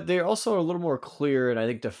 but they're also a little more clear and I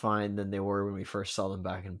think defined than they were when we first saw them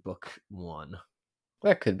back in book 1.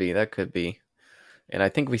 That could be. And I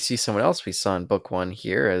think we see someone else we saw in book 1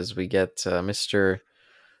 here as we get Mr.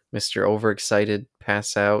 Overexcited,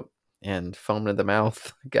 pass out, and foam in the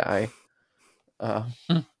mouth guy.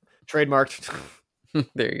 Trademarked.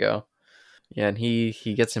 There you go. Yeah, and he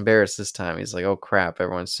gets embarrassed this time. He's like, "Oh crap!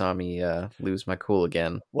 Everyone saw me lose my cool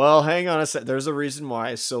again." Well, hang on a sec. There's a reason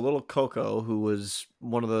why. So, little Coco, who was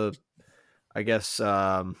one of the, I guess,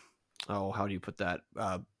 how do you put that?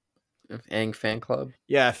 Aang fan club.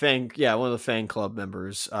 Yeah, one of the fan club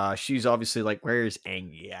members. She's obviously like, "Where is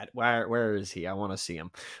Aang at? Where is he? I want to see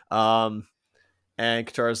him." And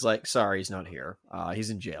Katara's like, "Sorry, he's not here. He's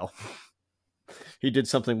in jail. He did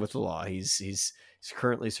something with the law. He's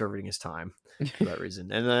currently serving his time." For that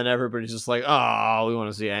reason. And then everybody's just like, "Oh, we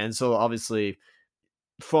want to see it." And so obviously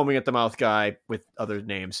foaming at the mouth guy with other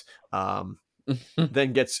names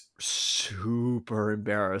then gets super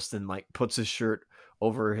embarrassed and like puts his shirt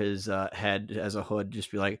over his head as a hood,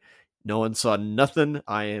 just be like, "No one saw nothing.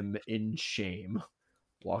 I am in shame,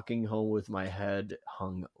 walking home with my head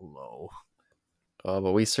hung low." Oh,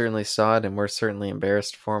 but we certainly saw it, and we're certainly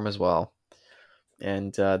embarrassed for him as well.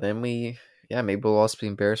 And then maybe we'll also be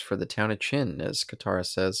embarrassed for the town of Chin, as Katara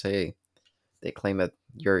says, "Hey, they claim that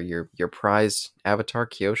your prized avatar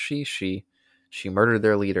Kyoshi, she murdered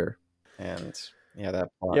their leader." And that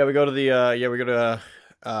plot. Yeah, we go to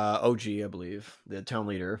OG, I believe, the town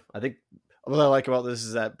leader. I think what I like about this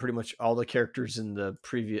is that pretty much all the characters in the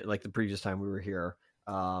previous time we were here,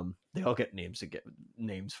 they all get names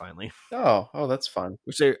finally. Oh, that's fun.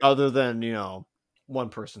 Which they, other than one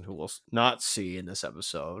person who we'll not see in this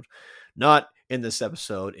episode, not in this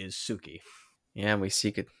episode, is Suki. Yeah, and we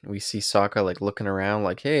see Sokka like looking around,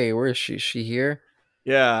 like, "Hey, where is she? Is she here?"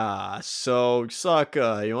 Yeah, so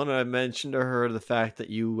Sokka, you want to mention to her the fact that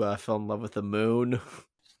you fell in love with the moon?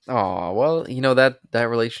 Oh, well, that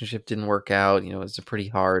relationship didn't work out. It's a pretty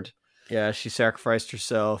hard. Yeah, she sacrificed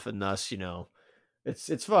herself, and thus,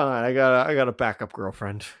 it's fine. I got a backup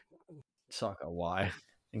girlfriend. Sokka, why?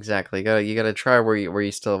 Exactly. You gotta try where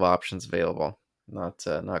you still have options available, not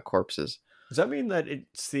corpses. Does that mean that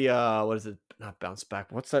it's the what is it? Not bounce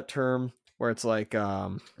back. What's that term where it's like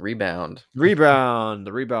Rebound. rebound,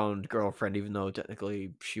 the rebound girlfriend, even though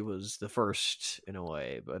technically she was the first in a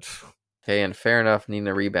way, but Okay, and fair enough, needing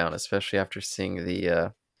a rebound, especially after seeing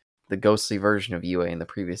the ghostly version of Yue in the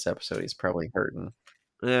previous episode. He's probably hurting.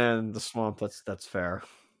 and the swamp, that's fair.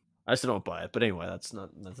 I still don't buy it, but anyway, that's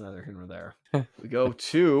neither here nor there. We go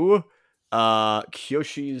to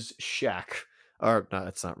Kyoshi's shack. Or no,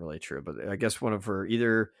 that's not really true, but I guess one of her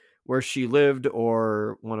either where she lived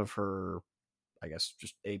or one of her, I guess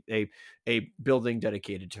just a building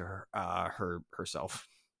dedicated to herself.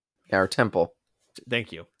 Our temple.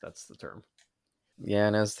 Thank you. That's the term. Yeah,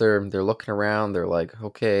 and as they're looking around, they're like,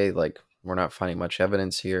 okay, like we're not finding much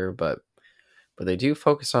evidence here, but they do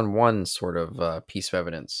focus on one sort of piece of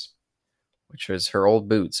evidence, which was her old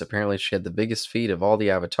boots. Apparently, she had the biggest feet of all the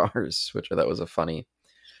avatars, which I thought was a funny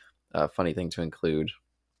thing to include.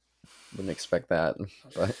 Wouldn't expect that,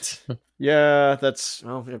 but Yeah, that's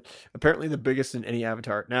apparently the biggest in any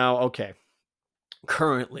avatar. Now, okay.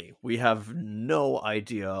 Currently, we have no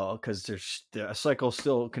idea because the cycle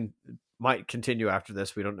still might continue after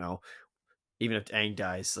this. We don't know. Even if Aang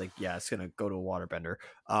dies, like it's gonna go to a waterbender.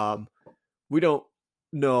 We don't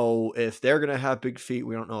know if they're gonna have big feet.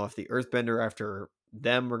 We don't know if the Earthbender after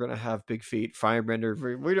them are gonna have big feet.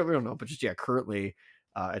 Firebender, we don't know. But just currently,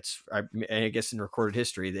 I guess in recorded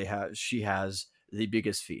history, she has the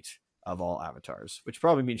biggest feet of all avatars, which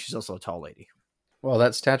probably means she's also a tall lady. well,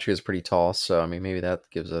 that statue is pretty tall, so I mean, maybe that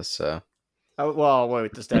gives us. Well,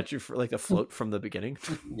 wait, the statue for like the float from the beginning.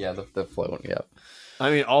 Yeah, the float. Yeah.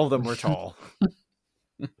 I mean, all of them were tall.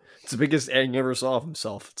 It's the biggest Aang ever saw of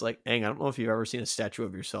himself. It's like, Aang, I don't know if you've ever seen a statue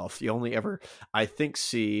of yourself. You only ever, I think,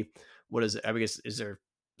 see what is it? I guess is there?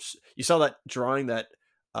 You saw that drawing that,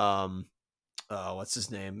 what's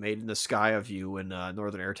his name, made in the sky of you in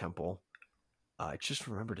Northern Air Temple. I just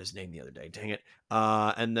remembered his name the other day. Dang it!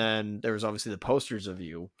 And then there was obviously the posters of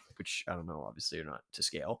you, which I don't know. Obviously, you're not to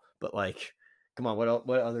scale, but like, come on, what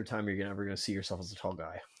other time are you ever going to see yourself as a tall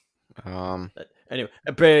guy?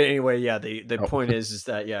 Anyway, yeah. The point is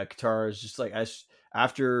that Katara is just like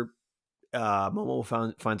after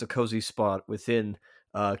Momo finds a cozy spot within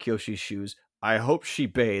Kyoshi's shoes. I hope she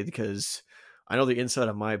bathed because I know the inside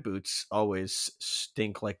of my boots always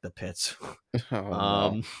stink like the pits.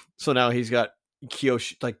 No. So now he's got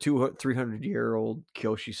Kyoshi, like 300-year-old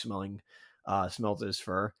Kyoshi smelled his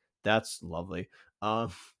fur. That's lovely.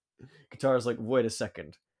 Katara's like, wait a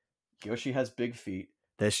second. Kyoshi has big feet.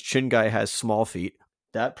 This Chin guy has small feet.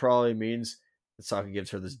 That probably means that Sokka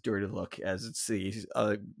gives her this dirty look, as it's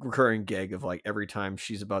the recurring gag of like every time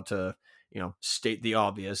she's about to, state the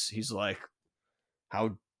obvious, he's like,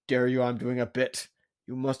 "How dare you? I'm doing a bit.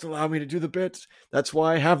 You must allow me to do the bit. That's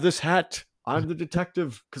why I have this hat. I'm the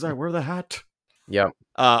detective because I wear the hat." Yep.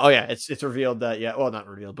 Oh yeah, it's revealed that well, not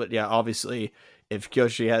revealed, but obviously, if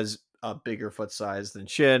Kyoshi has a bigger foot size than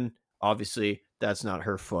Shin, obviously that's not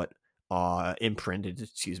her foot imprinted,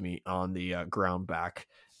 on the ground back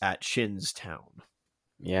at Shin's town.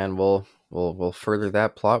 Yeah, and we'll further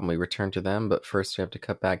that plot when we return to them. But first, we have to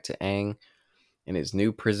cut back to Aang and his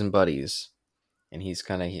new prison buddies. And he's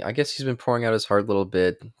I guess he's been pouring out his heart a little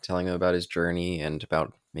bit, telling them about his journey and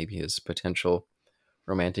about maybe his potential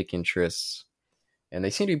romantic interests. And they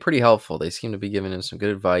seem to be pretty helpful. They seem to be giving him some good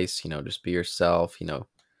advice. Just be yourself.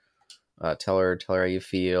 Tell her how you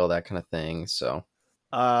feel, that kind of thing. So,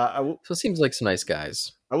 so it seems like some nice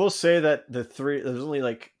guys. I will say that there's only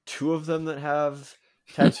like two of them that have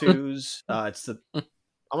tattoos. It's I'm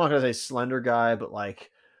not gonna say slender guy, but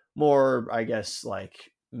like more, I guess,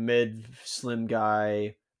 like mid slim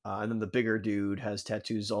guy. And then the bigger dude has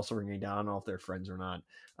tattoos also ringing down. I don't know if they're friends or not.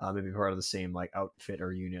 Maybe part of the same like outfit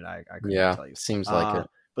or unit. I couldn't tell you. Seems like it.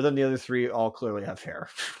 But then the other three all clearly have hair.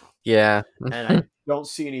 Yeah. And I don't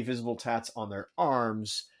see any visible tats on their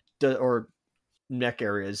arms or neck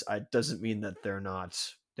areas. It doesn't mean that they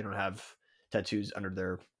don't have tattoos under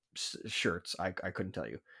their shirts. I couldn't tell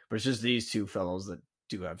you. But it's just these two fellows that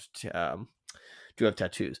do have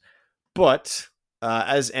tattoos. But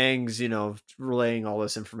as Aang's, relaying all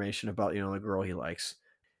this information about, the girl he likes,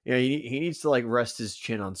 he needs to like rest his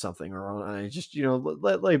chin on something or just,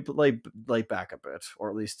 lay back a bit, or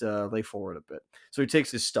at least lay forward a bit. So he takes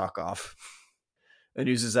his stock off and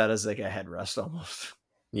uses that as like a headrest almost.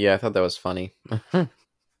 Yeah, I thought that was funny.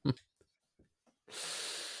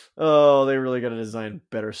 Oh, they really got to design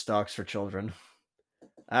better stocks for children.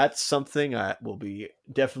 That's something I will be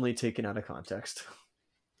definitely taken out of context.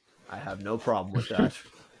 I have no problem with that.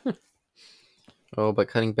 Oh, but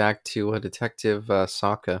cutting back to Detective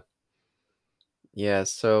Sokka. Yeah,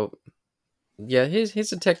 so yeah, his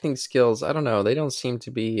detecting skills, I don't know, they don't seem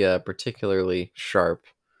to be particularly sharp.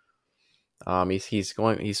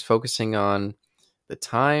 He's focusing on the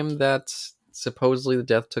time that supposedly the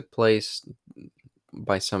death took place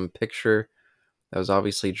by some picture that was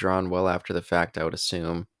obviously drawn well after the fact, I would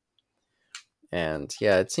assume. And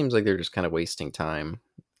yeah, it seems like they're just kind of wasting time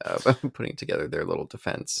putting together their little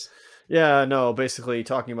defense. Yeah, no, basically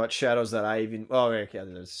talking about shadows that I even. Oh, yeah,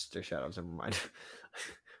 there's shadows. Never mind.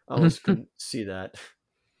 I almost couldn't see that.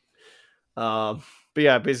 But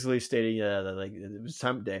yeah, basically stating that like it was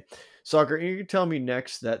time of day. Soccer, you can tell me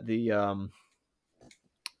next that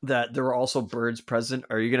that there were also birds present.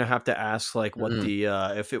 Are you gonna have to ask like what the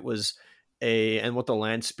if it was and what the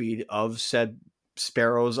land speed of said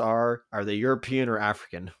sparrows are? Are they European or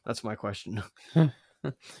African? That's my question.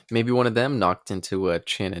 Maybe one of them knocked into a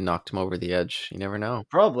chin and knocked him over the edge. You never know.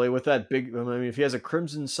 Probably with that big. I mean, if he has a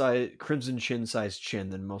crimson chin sized chin,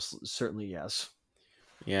 then most certainly yes.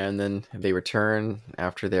 Yeah, and then they return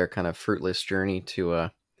after their kind of fruitless journey to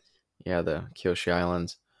the Kyoshi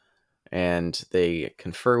Islands, and they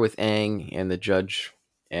confer with Aang and the judge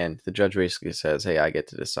basically says, "Hey, I get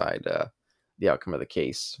to decide the outcome of the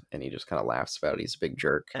case," and he just kind of laughs about it. He's a big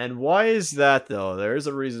jerk. And why is that though? There is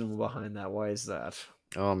a reason behind that. Why is that?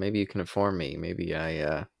 Oh, maybe you can inform me. Maybe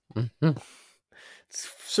I.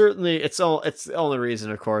 Certainly, it's the only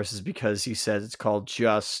reason, of course, is because he says it's called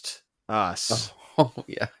Just Us. Oh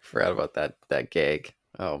yeah, I forgot about that gag.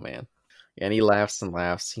 Oh man. And he laughs and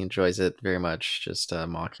laughs. He enjoys it very much, just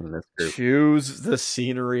mocking this group. Choose the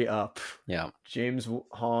scenery up. Yeah. James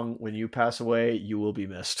Hong, when you pass away, you will be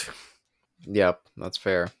missed. Yep, that's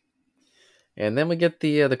fair. And then we get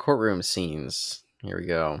the courtroom scenes. Here we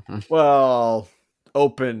go. Well,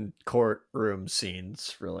 open courtroom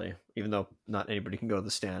scenes, really. Even though not anybody can go to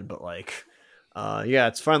the stand, but like, yeah,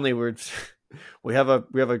 it's finally we have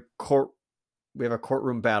a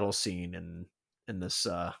courtroom battle scene in this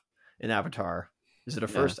in Avatar. Is it a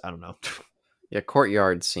first? I don't know. Yeah,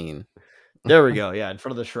 courtyard scene. There we go. Yeah, in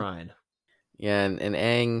front of the shrine. Yeah, and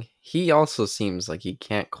Aang, he also seems like he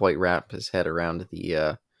can't quite wrap his head around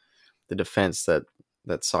the defense that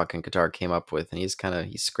Sokka and Katara came up with, and he's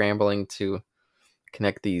scrambling to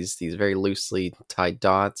connect these very loosely tied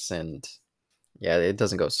dots, and yeah, it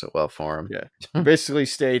doesn't go so well for him. Yeah, basically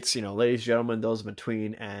states, ladies and gentlemen, those in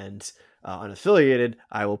between and unaffiliated,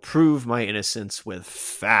 I will prove my innocence with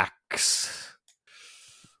facts.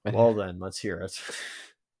 Well then, let's hear it.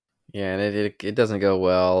 Yeah, and it doesn't go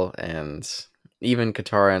well, and even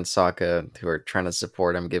Katara and Sokka, who are trying to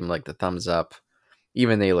support him, give him like the thumbs up.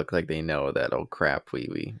 Even they look like they know that, oh crap,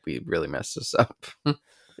 we really messed this up.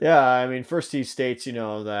 Yeah, I mean, first he states,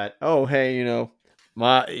 that, oh hey,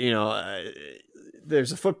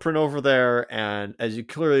 there's a footprint over there, and as you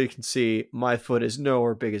clearly can see, my foot is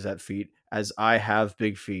nowhere big as that feet, as I have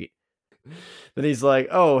big feet. Then he's like,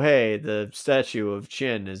 "Oh, hey, the statue of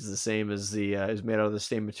Chin is the same as is made out of the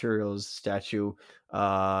same material as the statue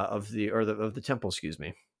of the temple, excuse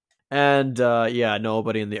me." And yeah,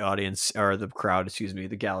 nobody in the audience or the crowd, excuse me,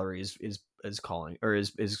 the gallery is calling or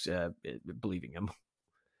is believing him,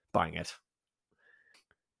 buying it.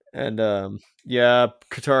 And yeah,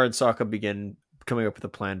 Katara and Sokka begin coming up with a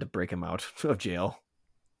plan to break him out of jail.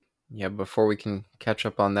 Yeah, before we can catch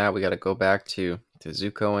up on that, we got to go back to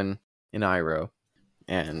Zuko and Iroh.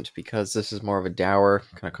 And because this is more of a dour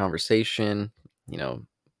kind of conversation,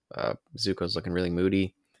 Zuko's looking really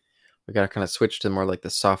moody. We got to kind of switch to more like the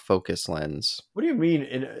soft focus lens. What do you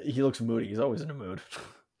mean he looks moody? He's always in a mood.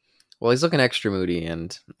 Well, he's looking extra moody,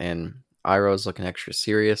 and Iroh's looking extra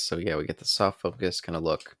serious. So yeah, we get the soft focus kind of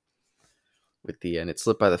look with and it's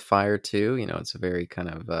lit by the fire too. It's a very kind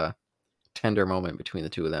of tender moment between the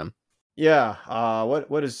two of them. Yeah.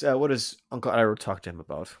 What does Uncle Iroh talk to him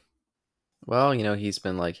about? Well, he's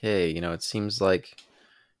been like, hey, it seems like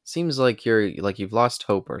you've lost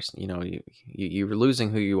hope, or you're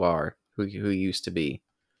losing who you are, who you used to be,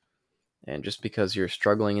 and just because you're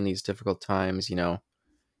struggling in these difficult times, you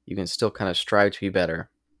can still kind of strive to be better,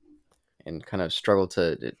 and kind of struggle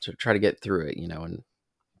to try to get through it, And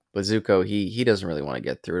with Zuko, he doesn't really want to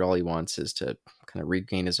get through it. All he wants is to kind of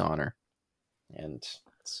regain his honor, and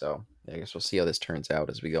so I guess we'll see how this turns out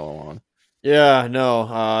as we go along. Yeah,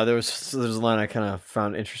 no. There's a line I kind of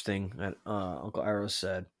found interesting that Uncle Iroh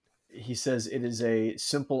said. he says it is a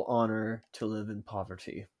simple honor to live in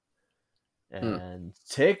poverty. And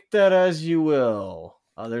take that as you will.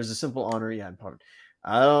 There's a simple honor, in poverty.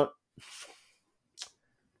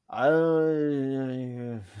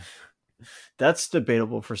 That's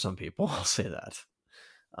debatable for some people. I'll say that.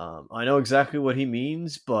 I know exactly what he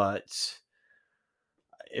means, but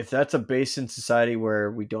if that's a base in society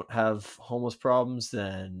where we don't have homeless problems,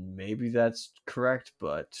 then maybe that's correct.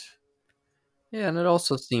 But yeah, and it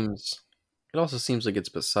also seems like it's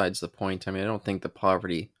besides the point. I mean, I don't think the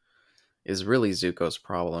poverty is really Zuko's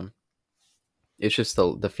problem. It's just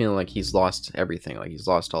the feeling like he's lost everything, like he's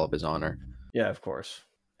lost all of his honor. yeah, of course.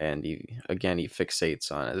 And he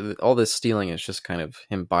fixates on it. All this stealing is just kind of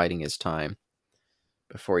him biding his time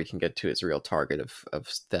before he can get to his real target of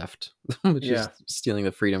theft, which is stealing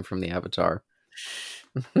the freedom from the Avatar.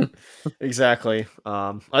 Exactly.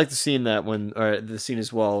 I like the scene the scene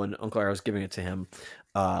as well when Uncle Iroh's giving it to him.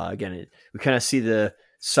 Again, we kind of see the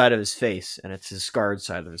side of his face, and it's his scarred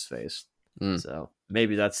side of his face. So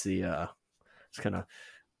maybe that's it's kind of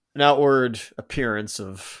an outward appearance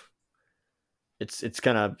of. It's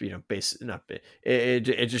kind of basic. Not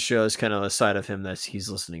it just shows kind of a side of him that he's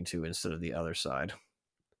listening to instead of the other side,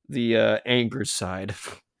 the anger side.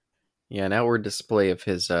 Yeah, an outward display of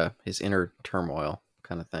his inner turmoil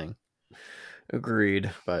kind of thing. Agreed.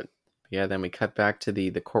 But yeah, then we cut back to the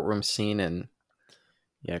courtroom scene, and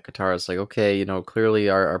yeah, Katara's like, okay, clearly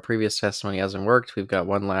our previous testimony hasn't worked. We've got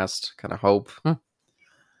one last kind of hope.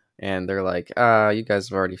 And they're like, you guys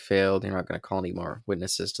have already failed. You're not going to call any more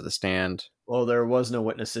witnesses to the stand. Well, there was no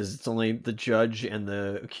witnesses. It's only the judge and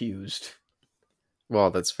the accused.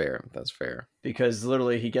 Well, that's fair. That's fair. Because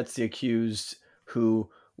literally he gets the accused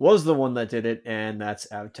who was the one that did it, and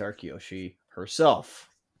that's Avatar Kyoshi herself.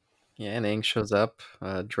 Yeah, and Aang shows up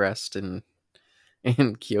dressed in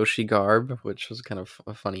Kyoshi garb, which was kind of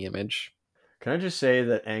a funny image. Can I just say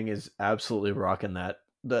that Aang is absolutely rocking that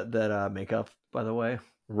makeup, by the way?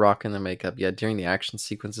 Rocking the makeup. Yeah, during the action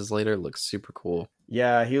sequences later, it looks super cool.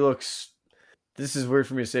 Yeah, he looks... This is weird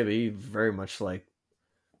for me to say, but he very much like...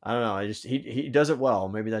 I don't know, he does it well.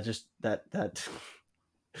 Maybe that just... that the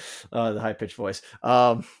high-pitched voice.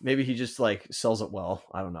 Maybe he just like sells it well.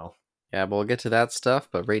 I don't know. Yeah, but we'll get to that stuff.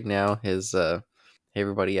 But right now, his hey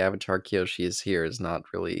everybody, Avatar Kyoshi is here is not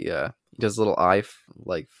really. He does little eye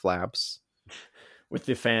flaps with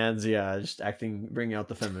the fans. Yeah, just bringing out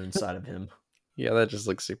the feminine side of him. Yeah, that just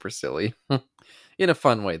looks super silly. In a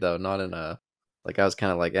fun way though, not in a I was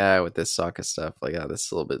kind of like with this Sokka stuff. This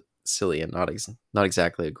is a little bit silly and not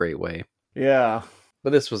exactly a great way. Yeah,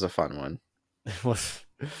 but this was a fun one. It was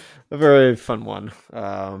a very fun one.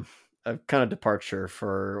 A kind of departure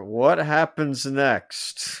for what happens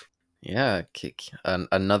next. Yeah,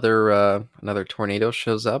 another tornado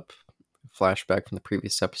shows up. Flashback from the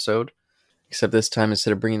previous episode, except this time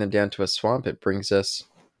instead of bringing them down to a swamp, it brings us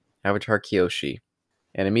Avatar Kyoshi,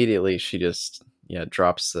 and immediately she just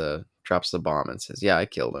drops the bomb and says, "Yeah, I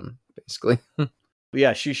killed him." Basically,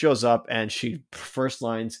 yeah, she shows up and she first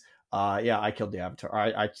lines. Yeah, I killed the Avatar.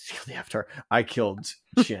 I killed the Avatar. I killed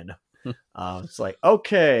Shin. It's like,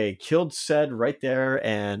 okay, killed said right there,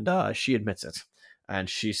 and she admits it, and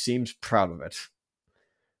she seems proud of it.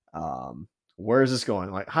 Where is this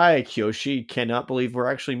going? Like, hi, Kyoshi. Cannot believe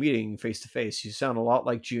we're actually meeting face to face. You sound a lot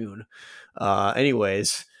like June.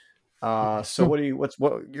 Anyways,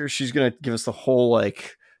 so she's gonna give us the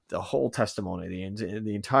whole testimony,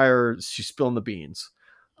 the entire. She's spilling the beans.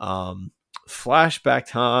 Flashback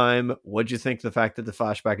time. What'd you think the fact that the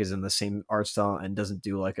flashback is in the same art style and doesn't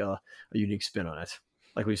do a unique spin on it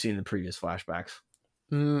like we've seen in previous flashbacks?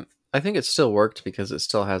 I think it still worked because it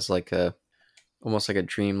still has almost like a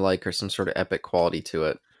dreamlike or some sort of epic quality to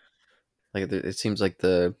it. It seems like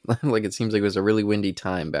it seems like it was a really windy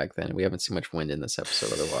time back then. We haven't seen much wind in this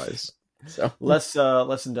episode otherwise. So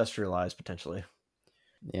less industrialized potentially.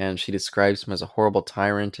 Yeah, and she describes him as a horrible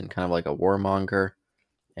tyrant and kind of like a warmonger.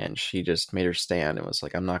 And she just made her stand and was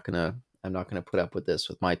like, I'm not gonna put up with this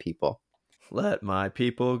with my people. Let my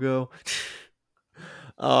people go.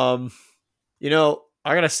 I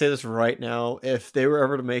gotta say this right now. If they were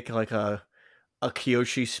ever to make a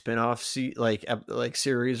Kyoshi spin-off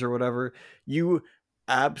series or whatever, you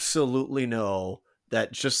absolutely know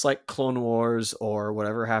that just like Clone Wars or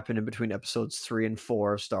whatever happened in between episodes 3 and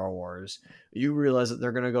 4 of Star Wars, you realize that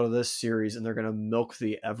they're gonna go to this series and they're gonna milk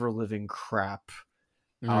the ever-living crap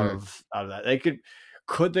out of that. They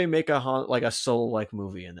could they make a Solo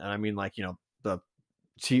movie, and I mean the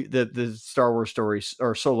Star Wars story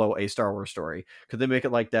or Solo a Star Wars story. Could they make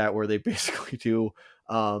it like that where they basically do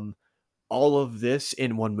all of this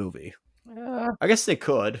in one movie? I guess they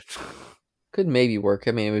could. Could maybe work.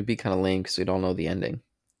 I mean, it would be kind of lame because we don't know the ending.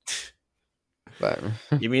 But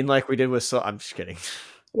You mean like we did with I'm just kidding.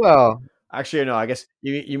 well, Actually, no. I guess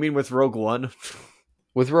you mean with Rogue One.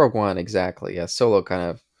 with Rogue One, exactly. Yeah, Solo kind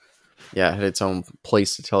of had its own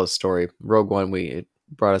place to tell a story. Rogue One, it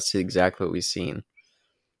brought us to exactly what we've seen,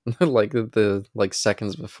 like the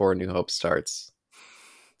seconds before New Hope starts.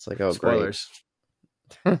 It's like, oh, Spoilers.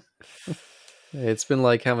 Great. It's been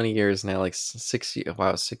like how many years now? Like 6 years.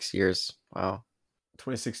 Wow, 6 years. Wow.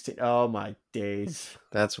 2016. Oh my days.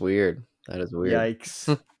 That's weird. That is weird.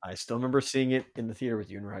 Yikes. I still remember seeing it in the theater with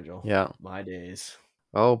you and Rigel. Yeah. My days.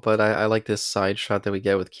 Oh, but I like this side shot that we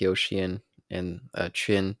get with Kyoshi and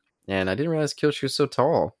Chin. And I didn't realize Kyoshi was so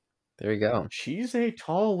tall. There you go. She's a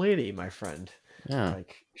tall lady, my friend. Yeah.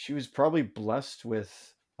 Like she was probably blessed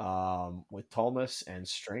with tallness and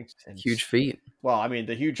strength and Huge feet. Well, I mean,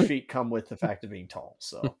 the huge feet come with the fact of being tall.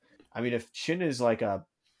 So, I mean, if Chin is like a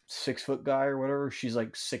 6-foot guy or whatever, she's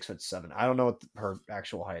like 6'7". I don't know what her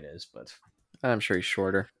actual height is, but I'm sure he's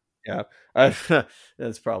shorter. Yeah,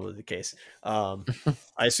 that's probably the case. I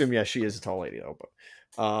assume she is a tall lady though.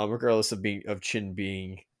 But regardless of Chin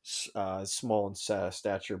being small in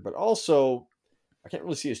stature, but also I can't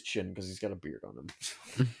really see his chin because he's got a beard on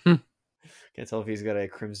him. Can't tell if he's got a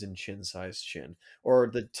crimson chin-sized chin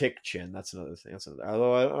or the Tick chin. That's another thing.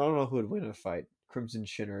 Although I don't know who would win in a fight, Crimson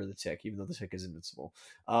Chin or the Tick, even though the Tick is invincible.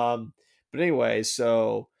 But anyway,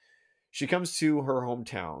 so she comes to her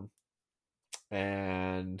hometown,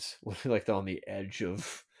 and like on the edge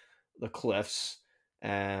of the cliffs,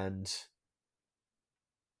 and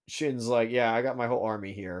Shin's like, "Yeah, I got my whole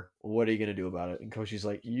army here. What are you gonna do about it?" And Koshi's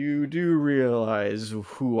like, "You do realize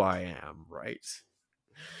who I am, right?"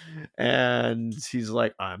 And he's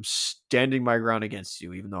like, "I'm standing my ground against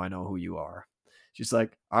you, even though I know who you are." She's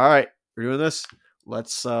like, "All right, we're doing this.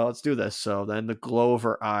 Let's do this." So then the glow of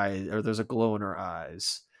her eyes, or there's a glow in her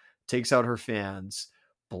eyes, takes out her fans,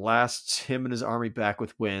 blasts him and his army back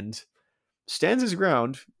with wind, stands his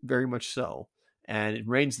ground, very much so, and it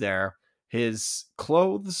rains there. His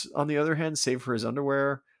clothes, on the other hand, save for his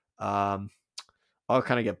underwear, all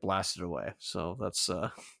kind of get blasted away. So that's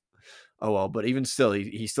oh well, but even still,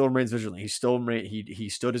 he still remains vigilant. He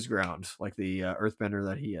stood his ground like the earthbender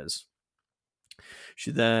that he is.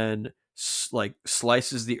 She then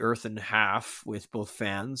slices the earth in half with both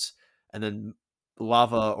fans, and then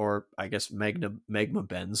lava, or I guess magma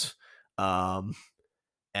bends, and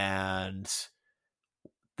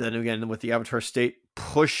then again with the Avatar state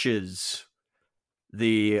pushes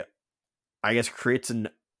creates an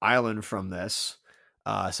island from this,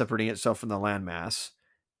 separating itself from the landmass,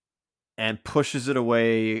 and pushes it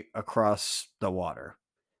away across the water.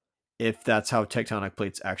 If that's how tectonic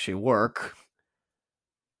plates actually work.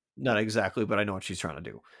 Not exactly, but I know what she's trying to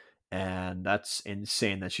do. And that's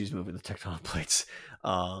insane that she's moving the tectonic plates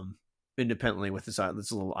independently with this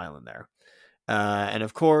little island there. And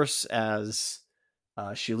of course, as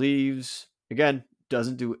she leaves, again,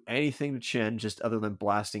 doesn't do anything to Chin, just other than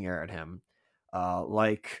blasting air at him.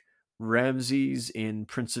 Like Ramses in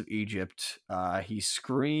Prince of Egypt, he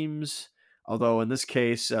screams, although in this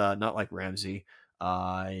case, not like Ramsey.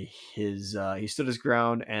 He stood his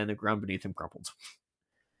ground, and the ground beneath him crumpled,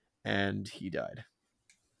 and he died.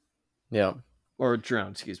 Yeah, or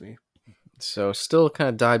drowned. Excuse me. So still kind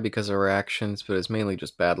of died because of her actions, but it's mainly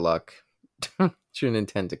just bad luck. She didn't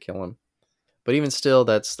intend to kill him. But even still,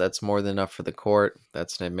 that's more than enough for the court.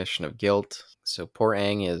 That's an admission of guilt. So poor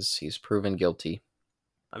Aang he's proven guilty.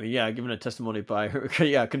 I mean, yeah, given a testimony by her,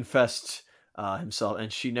 confessed himself,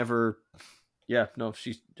 and she never,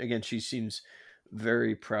 she seems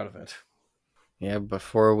very proud of it. Yeah,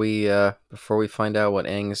 before we find out what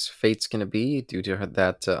Aang's fate's gonna be due to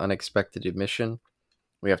that unexpected admission,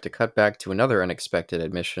 we have to cut back to another unexpected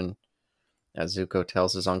admission. As Zuko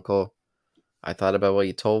tells his uncle, "I thought about what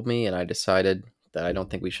you told me, and I decided that I don't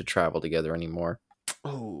think we should travel together anymore."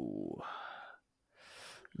 Oh,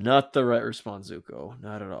 not the right response, Zuko.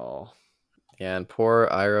 Not at all. Yeah, and poor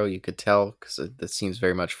Iroh, you could tell, because it seems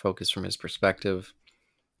very much focused from his perspective.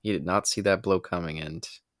 He did not see that blow coming, and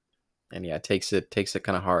yeah, takes it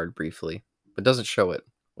kind of hard briefly, but doesn't show it,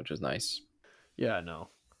 which is nice. Yeah, no.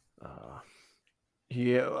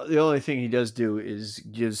 The only thing he does do is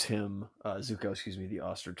gives him Zuko, the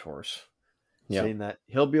Oster Torse, saying that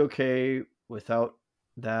he'll be okay without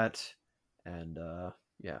that, and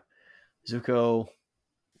Zuko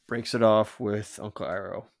breaks it off with Uncle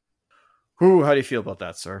Iroh. How do you feel about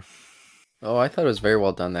that, sir? Oh, I thought it was very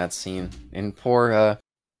well done, that scene. And poor,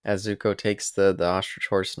 as Zuko takes the ostrich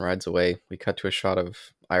horse and rides away, we cut to a shot of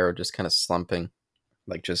Iroh just kind of slumping.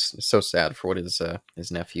 Like, just so sad for what his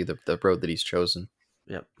nephew, the road that he's chosen.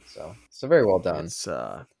 Yep. So very well done. It's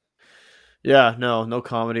no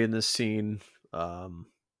comedy in this scene.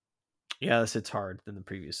 This hits hard than the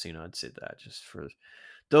previous scene. I'd say that just for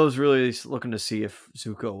those really looking to see if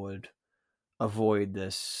Zuko would avoid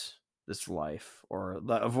this life or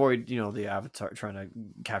avoid the Avatar trying to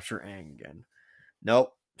capture Aang again.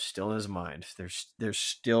 Nope, still in his mind. There's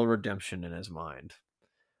still redemption in his mind.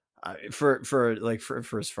 For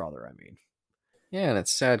his father, I mean. Yeah, and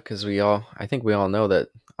it's sad because I think we all know that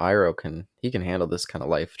Iroh can handle this kind of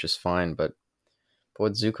life just fine, but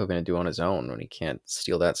what's Zuko going to do on his own when he can't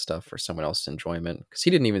steal that stuff for someone else's enjoyment? Because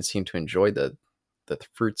he didn't even seem to enjoy the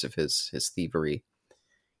fruits of his thievery.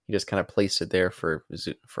 He just kind of placed it there for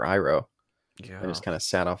Iroh, and just kind of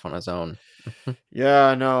sat off on his own.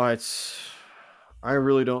 Yeah, no, I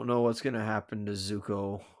really don't know what's going to happen to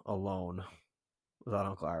Zuko alone without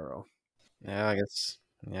Uncle Iroh. Yeah, I guess.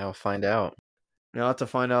 Yeah, we'll find out. I'll have to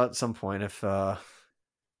find out at some point if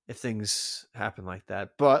things happen like that.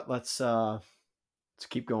 But let's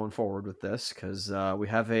keep going forward with this because we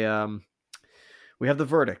have the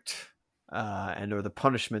verdict or the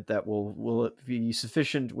punishment that will it be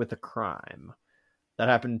sufficient with a crime that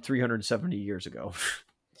happened 370 years ago.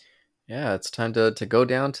 Yeah, it's time to go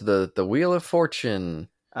down to the Wheel of Fortune.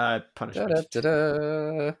 Punishment.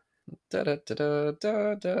 Da-da-da-da.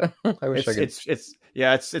 Da-da-da-da-da-da. I wish I could.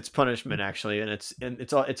 It's punishment actually, and it's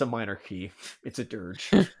a minor key. It's a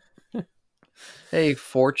dirge. Hey,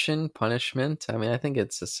 fortune, punishment. I mean, I think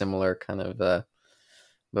it's a similar kind of.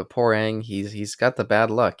 But poor Aang, he's got the bad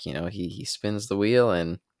luck. He spins the wheel,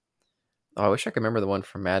 and I wish I could remember the one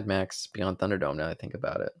from Mad Max Beyond Thunderdome. Now I think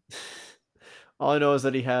about it. All I know is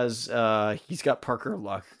that he's got Parker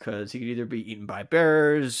luck because he could either be eaten by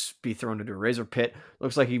bears, be thrown into a razor pit.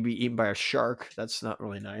 Looks like he'd be eaten by a shark. That's not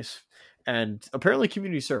really nice. And apparently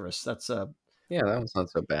community service. That's yeah, that one's not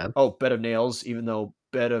so bad. Oh, Bed of Nails. Even though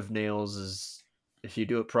Bed of Nails is, if you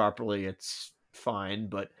do it properly, it's fine.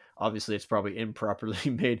 But obviously, it's probably improperly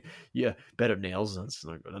made. Yeah, Bed of Nails. That's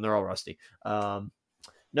not good, and they're all rusty. No,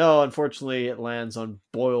 unfortunately, it lands on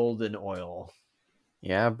boiled in oil.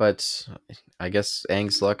 Yeah, but I guess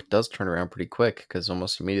Aang's luck does turn around pretty quick because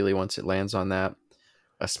almost immediately once it lands on that,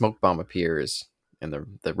 a smoke bomb appears, and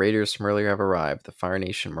the raiders from earlier have arrived. The Fire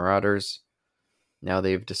Nation Marauders. Now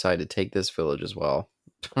they've decided to take this village as well.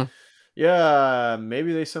 Yeah,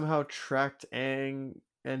 maybe they somehow tracked Aang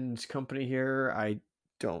and his company here. I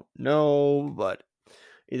don't know, but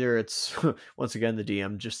either it's once again the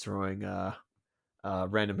DM just throwing a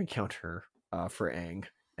random encounter for Aang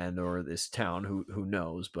or this town. Who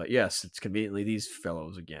knows? But yes, it's conveniently these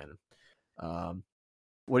fellows again.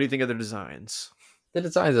 What do you think of their designs? The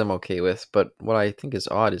designs I'm okay with, but what I think is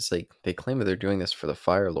odd is they claim that they're doing this for the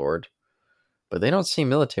Fire Lord, but they don't seem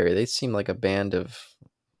military. They seem like a band of,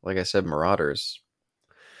 like I said, marauders.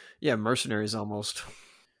 Yeah, mercenaries almost.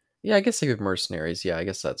 Yeah, I guess they could mercenaries. Yeah, I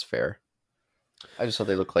guess that's fair. I just thought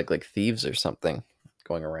they looked like thieves or something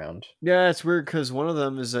going around. Yeah, it's weird because one of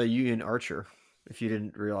them is a Union archer, if you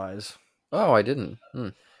didn't realize. Oh, I didn't.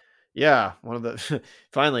 Yeah, one of the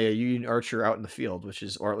finally a Union archer out in the field, which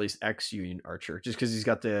is, or at least ex-Union archer, just because he's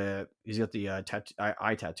got the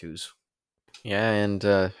eye tattoos. Yeah,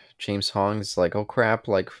 and James Hong's like, "Oh crap!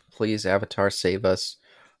 Like, please, Avatar, save us.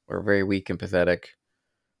 We're very weak and pathetic."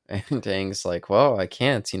 And Aang's like, "Well, I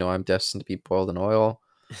can't. I'm destined to be boiled in oil.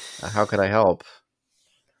 How could I help?"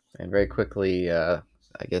 And very quickly, I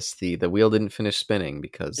guess the wheel didn't finish spinning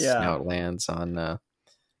because now it lands on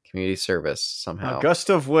community service somehow. A gust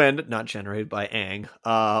of wind, not generated by Aang,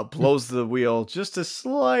 blows the wheel just a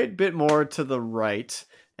slight bit more to the right,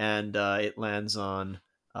 and it lands on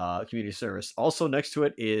community service. Also next to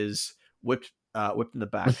it is whipped in the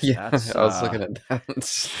back. Yeah, I was looking at that.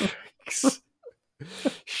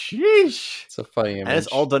 Sheesh. It's a funny image. And it's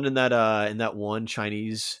all done in that one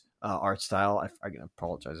Chinese art style. I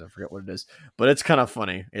apologize, I forget what it is, but it's kind of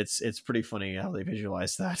funny. It's pretty funny how they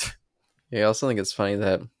visualize that. Yeah, I also think it's funny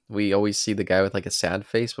that we always see the guy with like a sad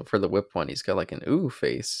face, but for the whip one, he's got like an ooh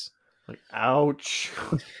face. Like, ouch.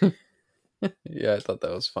 Yeah, I thought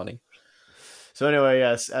that was funny. So anyway,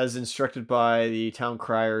 yes, as instructed by the town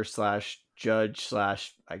crier / judge / I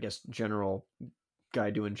guess general guy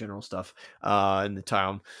doing general stuff in the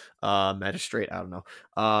town, magistrate, I don't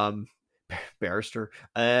know, barrister,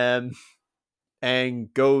 and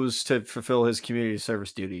goes to fulfill his community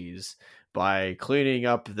service duties by cleaning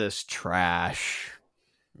up this trash.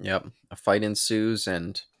 Yep, a fight ensues,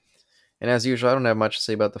 and as usual, I don't have much to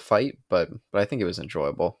say about the fight, but I think it was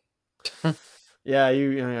enjoyable. Yeah,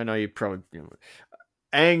 I know you probably.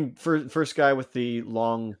 Aang, first guy with the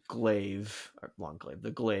the glaive.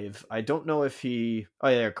 I don't know if he. Oh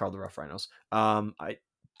yeah, called the Rough Rhinos. I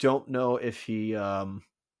don't know if he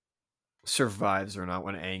survives or not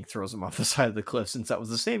when Aang throws him off the side of the cliff, since that was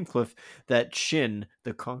the same cliff that Shin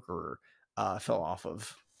the Conqueror fell off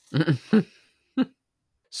of.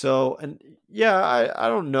 So, and yeah, I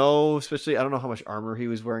don't know, especially I don't know how much armor he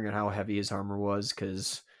was wearing and how heavy his armor was,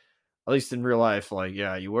 because at least in real life, like,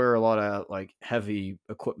 yeah, you wear a lot of like heavy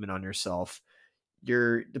equipment on yourself.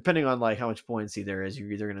 You're depending on like how much buoyancy there is, you're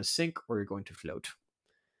either going to sink or you're going to float.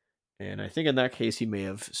 And I think in that case, he may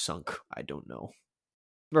have sunk. I don't know.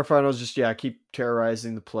 Ruffinos just keep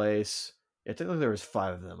terrorizing the place. I think there was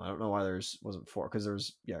 5 of them. I don't know why wasn't 4, because there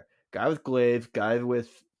was guy with glaive, guy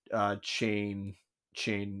with chain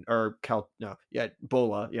or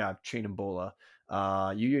bola, chain and bola.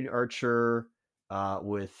 Union archer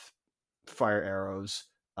with fire arrows.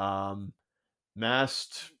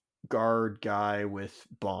 Masked guard guy with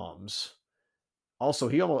bombs.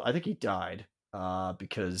 Also, I think he died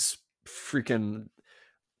because freaking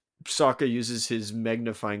Sokka uses his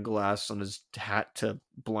magnifying glass on his hat to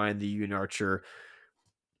blind the Union archer.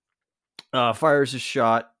 Fires a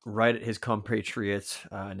shot right at his compatriot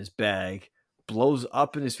in his bag. Blows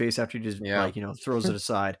up in his face after he just throws it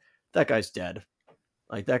aside. That guy's dead.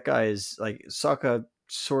 Like, that guy is like, Sokka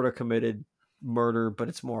sort of committed murder, but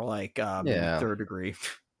it's more like maybe 3rd degree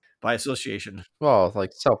by association. Well,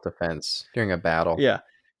 like self-defense during a battle. Yeah,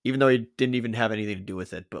 even though he didn't even have anything to do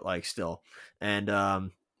with it, but like still. And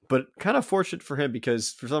but kind of fortunate for him,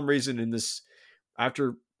 because for some reason in this,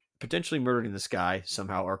 after potentially murdering this guy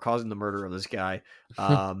somehow or causing the murder of this guy,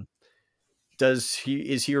 is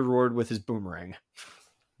he rewarded with his boomerang?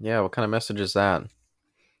 Yeah, what kind of message is that?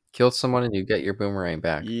 Kill someone and you get your boomerang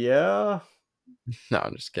back. Yeah. No,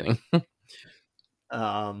 I'm just kidding.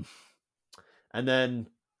 And then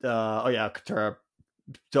Katara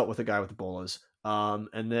dealt with the guy with the bolas.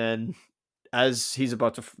 And then as he's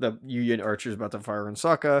about to, the Union archer is about to fire on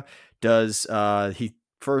Sokka, does he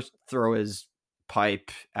first throw his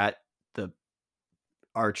pipe at the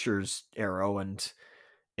archer's arrow and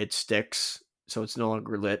it sticks, so it's no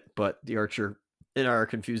longer lit, but the archer are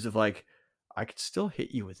confused of like, I could still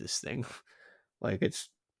hit you with this thing. Like, it's,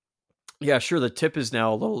 sure, the tip is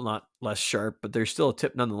now a little not less sharp, but there's still a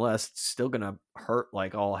tip nonetheless. It's still gonna hurt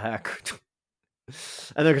like all heck.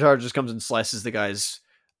 And then Katara just comes and slices the guy's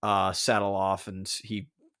saddle off, and he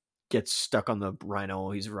gets stuck on the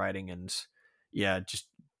rhino he's riding, and just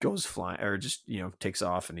goes flying, or just takes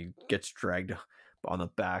off, and he gets dragged on the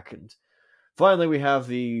back. And finally, we have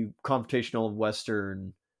the confrontational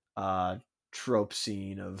Western trope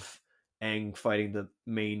scene of Aang fighting the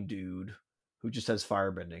main dude who just has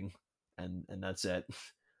firebending, and that's it.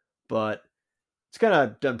 But it's kind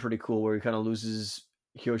of done pretty cool, where he kind of loses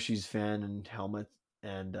Hyoshi's fan and helmet,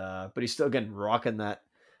 and but he's still again rocking that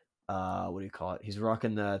what do you call it? He's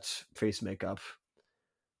rocking that face makeup.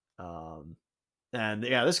 And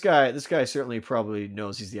this guy certainly probably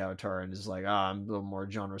knows he's the Avatar and is like, I'm a little more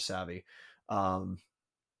genre savvy. And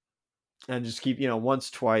just keep,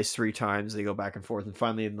 once, twice, 3 times they go back and forth, and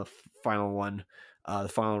finally in the final run,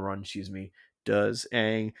 does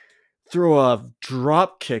Aang throw a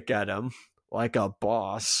drop kick at him like a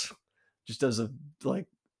boss. Just does a like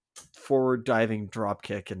forward diving drop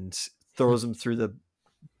kick and throws him through the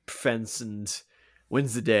fence and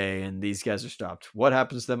wins the day, and these guys are stopped. What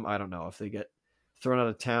happens to them? I don't know. If they get thrown out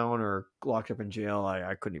of town or locked up in jail,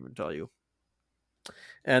 I couldn't even tell you.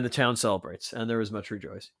 And the town celebrates, and there was much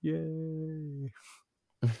rejoice. Yay!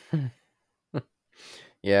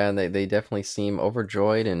 Yeah, and they definitely seem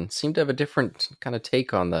overjoyed and seem to have a different kind of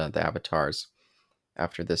take on the avatars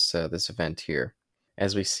after this event here.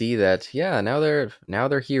 As we see that, now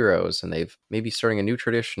they're heroes, and they've maybe starting a new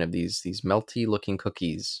tradition of these melty looking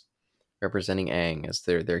cookies representing Aang as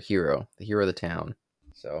their hero, the hero of the town.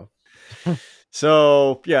 So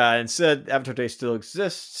instead, Avatar Day still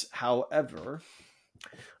exists. However,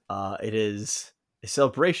 it is a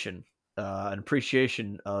celebration, an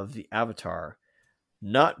appreciation of the Avatar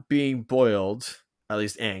not being boiled, at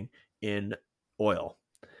least Aang, in oil.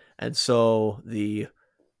 And so the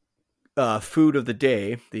food of the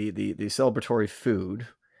day, the celebratory food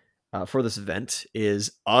for this event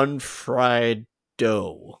is unfried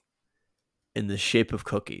dough in the shape of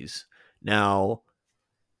cookies. Now,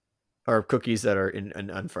 or cookies that are in an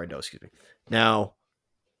unfried dough, excuse me. Now,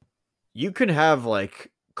 you can have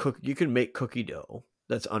you can make cookie dough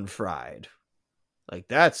that's unfried. Like,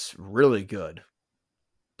 that's really good.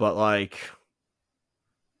 But like,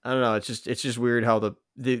 I don't know, it's just weird how the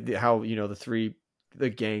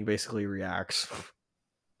gang basically reacts.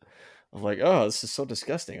 of like, oh, this is so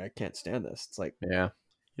disgusting. I can't stand this. It's like,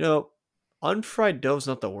 Yeah. Unfried dough's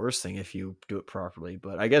not the worst thing if you do it properly,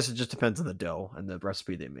 but I guess it just depends on the dough and the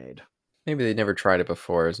recipe they made. Maybe they never tried it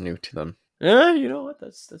before. It's new to them. Yeah, you know what?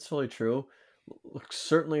 That's totally true. Looks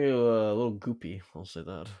certainly a little goopy. I'll say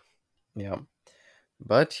that. Yeah.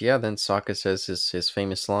 But yeah, then Sokka says his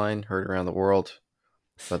famous line, heard around the world,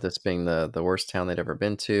 about this being the worst town they'd ever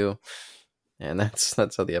been to. And that's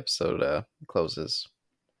how the episode closes.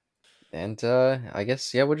 And I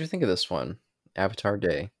guess, yeah, what did you think of this one? Avatar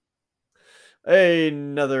Day.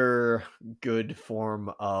 Another good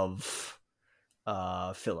form of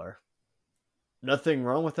filler. Nothing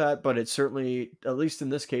wrong with that, but it certainly, at least in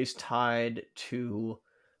this case, tied to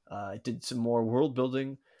it did some more world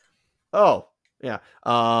building. Oh, yeah.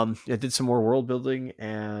 It did some more world building,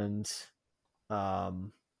 and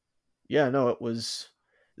it was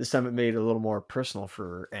this time it made it a little more personal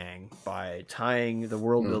for Aang by tying the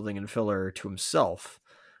world building and filler to himself.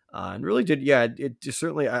 And really did, it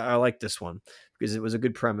certainly, I like this one because it was a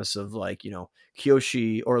good premise of like,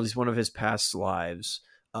 Kyoshi, or at least one of his past lives,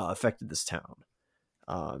 affected this town.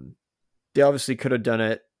 They obviously could have done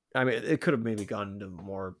it. I mean, it could have maybe gone into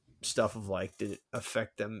more stuff of like, did it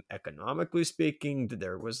affect them economically speaking?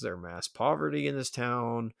 Was there mass poverty in this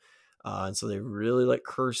town? And so they really like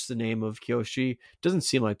cursed the name of Kyoshi. Doesn't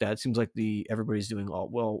seem like that. It seems like everybody's doing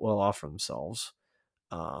well off for themselves.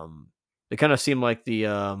 They kind of seem like the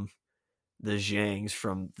Zhangs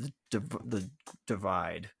from the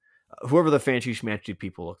Divide, whoever the fancy schmancy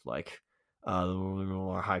people looked like, the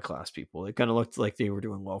more high class people. It kind of looked like they were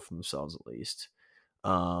doing well for themselves at least.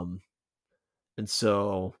 And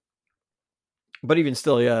so, but even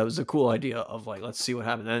still, it was a cool idea of like, let's see what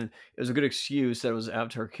happened. And it was a good excuse that it was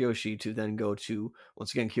Avatar Kyoshi to then go to,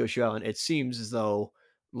 once again, Kyoshi Island. It seems as though,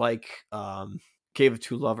 like Cave of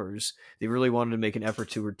Two Lovers, they really wanted to make an effort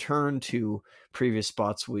to return to previous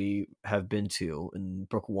spots we have been to in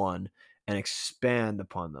Book 1 and expand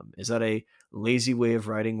upon them. Is that a lazy way of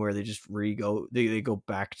writing where they just they go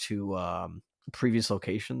back to previous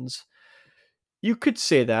locations? You could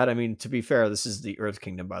say that. I mean, to be fair, this is the Earth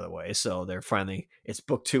Kingdom, by the way. So it's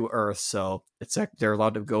Book 2 Earth. So they're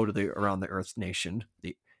allowed to go to around the Earth Nation,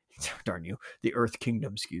 the Earth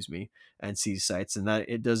Kingdom, excuse me, and see sites. And that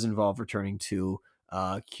it does involve returning to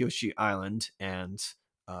Kyoshi Island and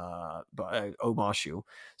Omashu.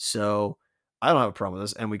 So I don't have a problem with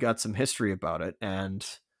this. And we got some history about it. And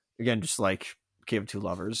again, just like Cave of Two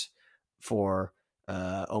Lovers for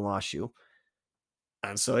Omashu.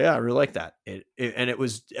 And so, I really like that. And it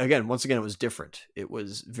was, once again, it was different. It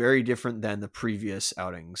was very different than the previous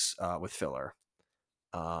outings with filler.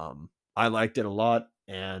 I liked it a lot.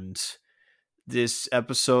 And this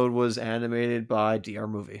episode was animated by DR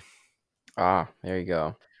Movie. Ah, there you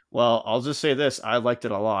go. Well, I'll just say this. I liked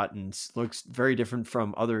it a lot, and it looks very different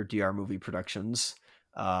from other DR Movie productions.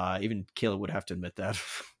 Even Caleb would have to admit that.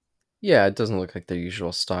 Yeah, it doesn't look like their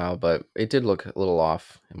usual style, but it did look a little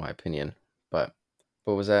off, in my opinion. But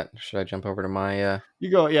what was that? Should I jump over to my... You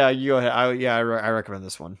go ahead. I recommend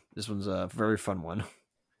this one. This one's a very fun one.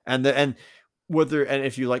 And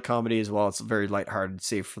if you like comedy as well, it's very lighthearted,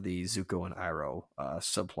 save for the Zuko and Iroh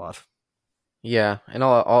subplot. Yeah, and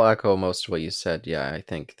I'll echo most of what you said. Yeah, I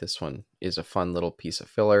think this one is a fun little piece of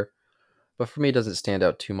filler. But for me, it doesn't stand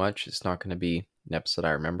out too much. It's not going to be an episode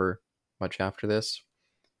I remember much after this.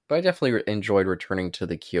 But I definitely enjoyed returning to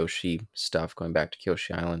the Kyoshi stuff, going back to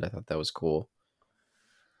Kyoshi Island. I thought that was cool.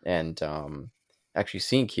 And actually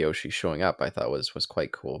seeing Kyoshi showing up, I thought was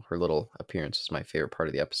quite cool. Her little appearance was my favorite part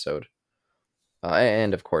of the episode.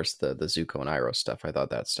 And of course, the Zuko and Iroh stuff. I thought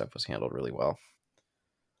that stuff was handled really well.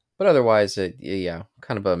 But otherwise,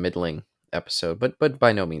 kind of a middling episode, but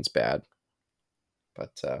by no means bad.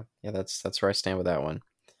 But that's where I stand with that one.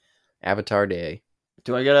 Avatar Day.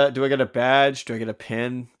 Do I get a badge? Do I get a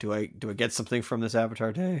pin? Do I get something from this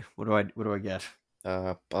Avatar Day? What do I get?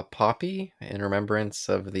 A poppy in remembrance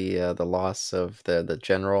of the loss of the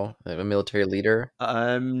general, a military leader.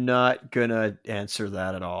 I'm not gonna answer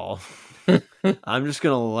that at all. I'm just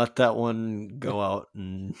gonna let that one go out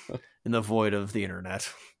in the void of the internet.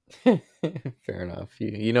 Fair enough.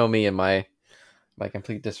 You know me and my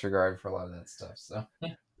complete disregard for a lot of that stuff. So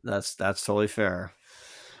that's totally fair.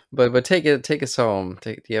 But take us home.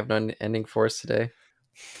 Do you have an ending for us today?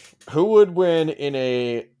 Who would win in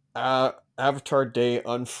a Avatar Day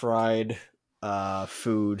unfried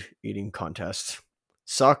food eating contest?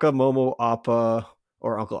 Sokka, Momo, Appa,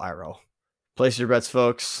 or Uncle Iroh? Place your bets,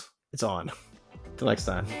 folks. It's on. Till next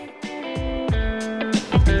time.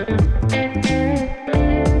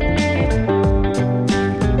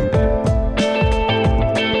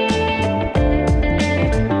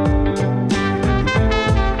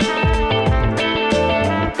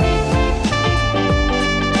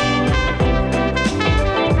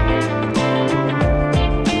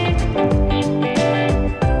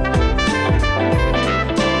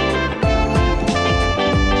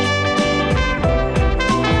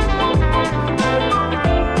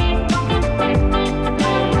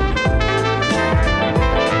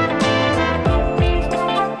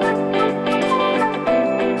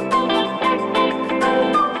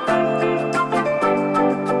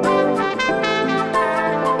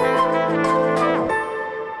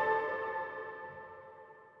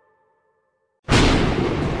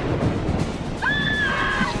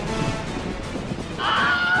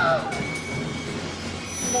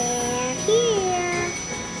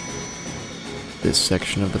 This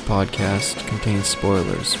section of the podcast contains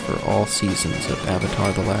spoilers for all seasons of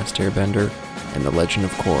Avatar: The Last Airbender and The Legend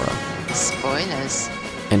of Korra. Spoilers.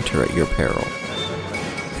 Enter at your peril.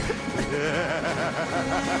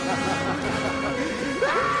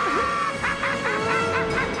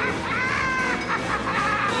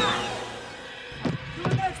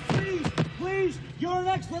 You're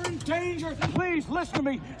next, we're in danger. Please, listen to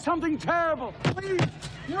me. Something terrible. Please,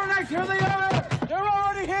 you're next. Here they are. They're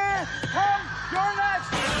already here. Come, you're next.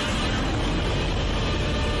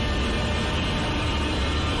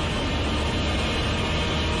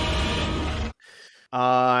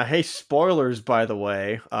 Hey, spoilers, by the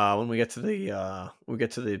way. When we get to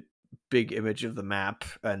the big image of the map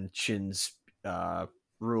and Shin's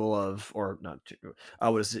rule of, or not,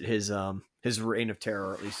 what is it? His reign of terror,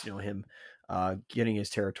 or at least him getting his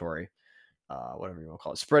territory, whatever you want to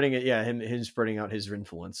call it, spreading it. Yeah, him spreading out his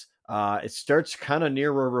influence. It starts kind of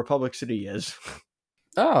near where Republic City is.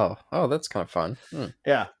 Oh, that's kind of fun.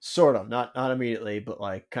 Yeah, sort of. Not immediately, but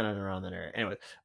like kind of around that area. Anyway,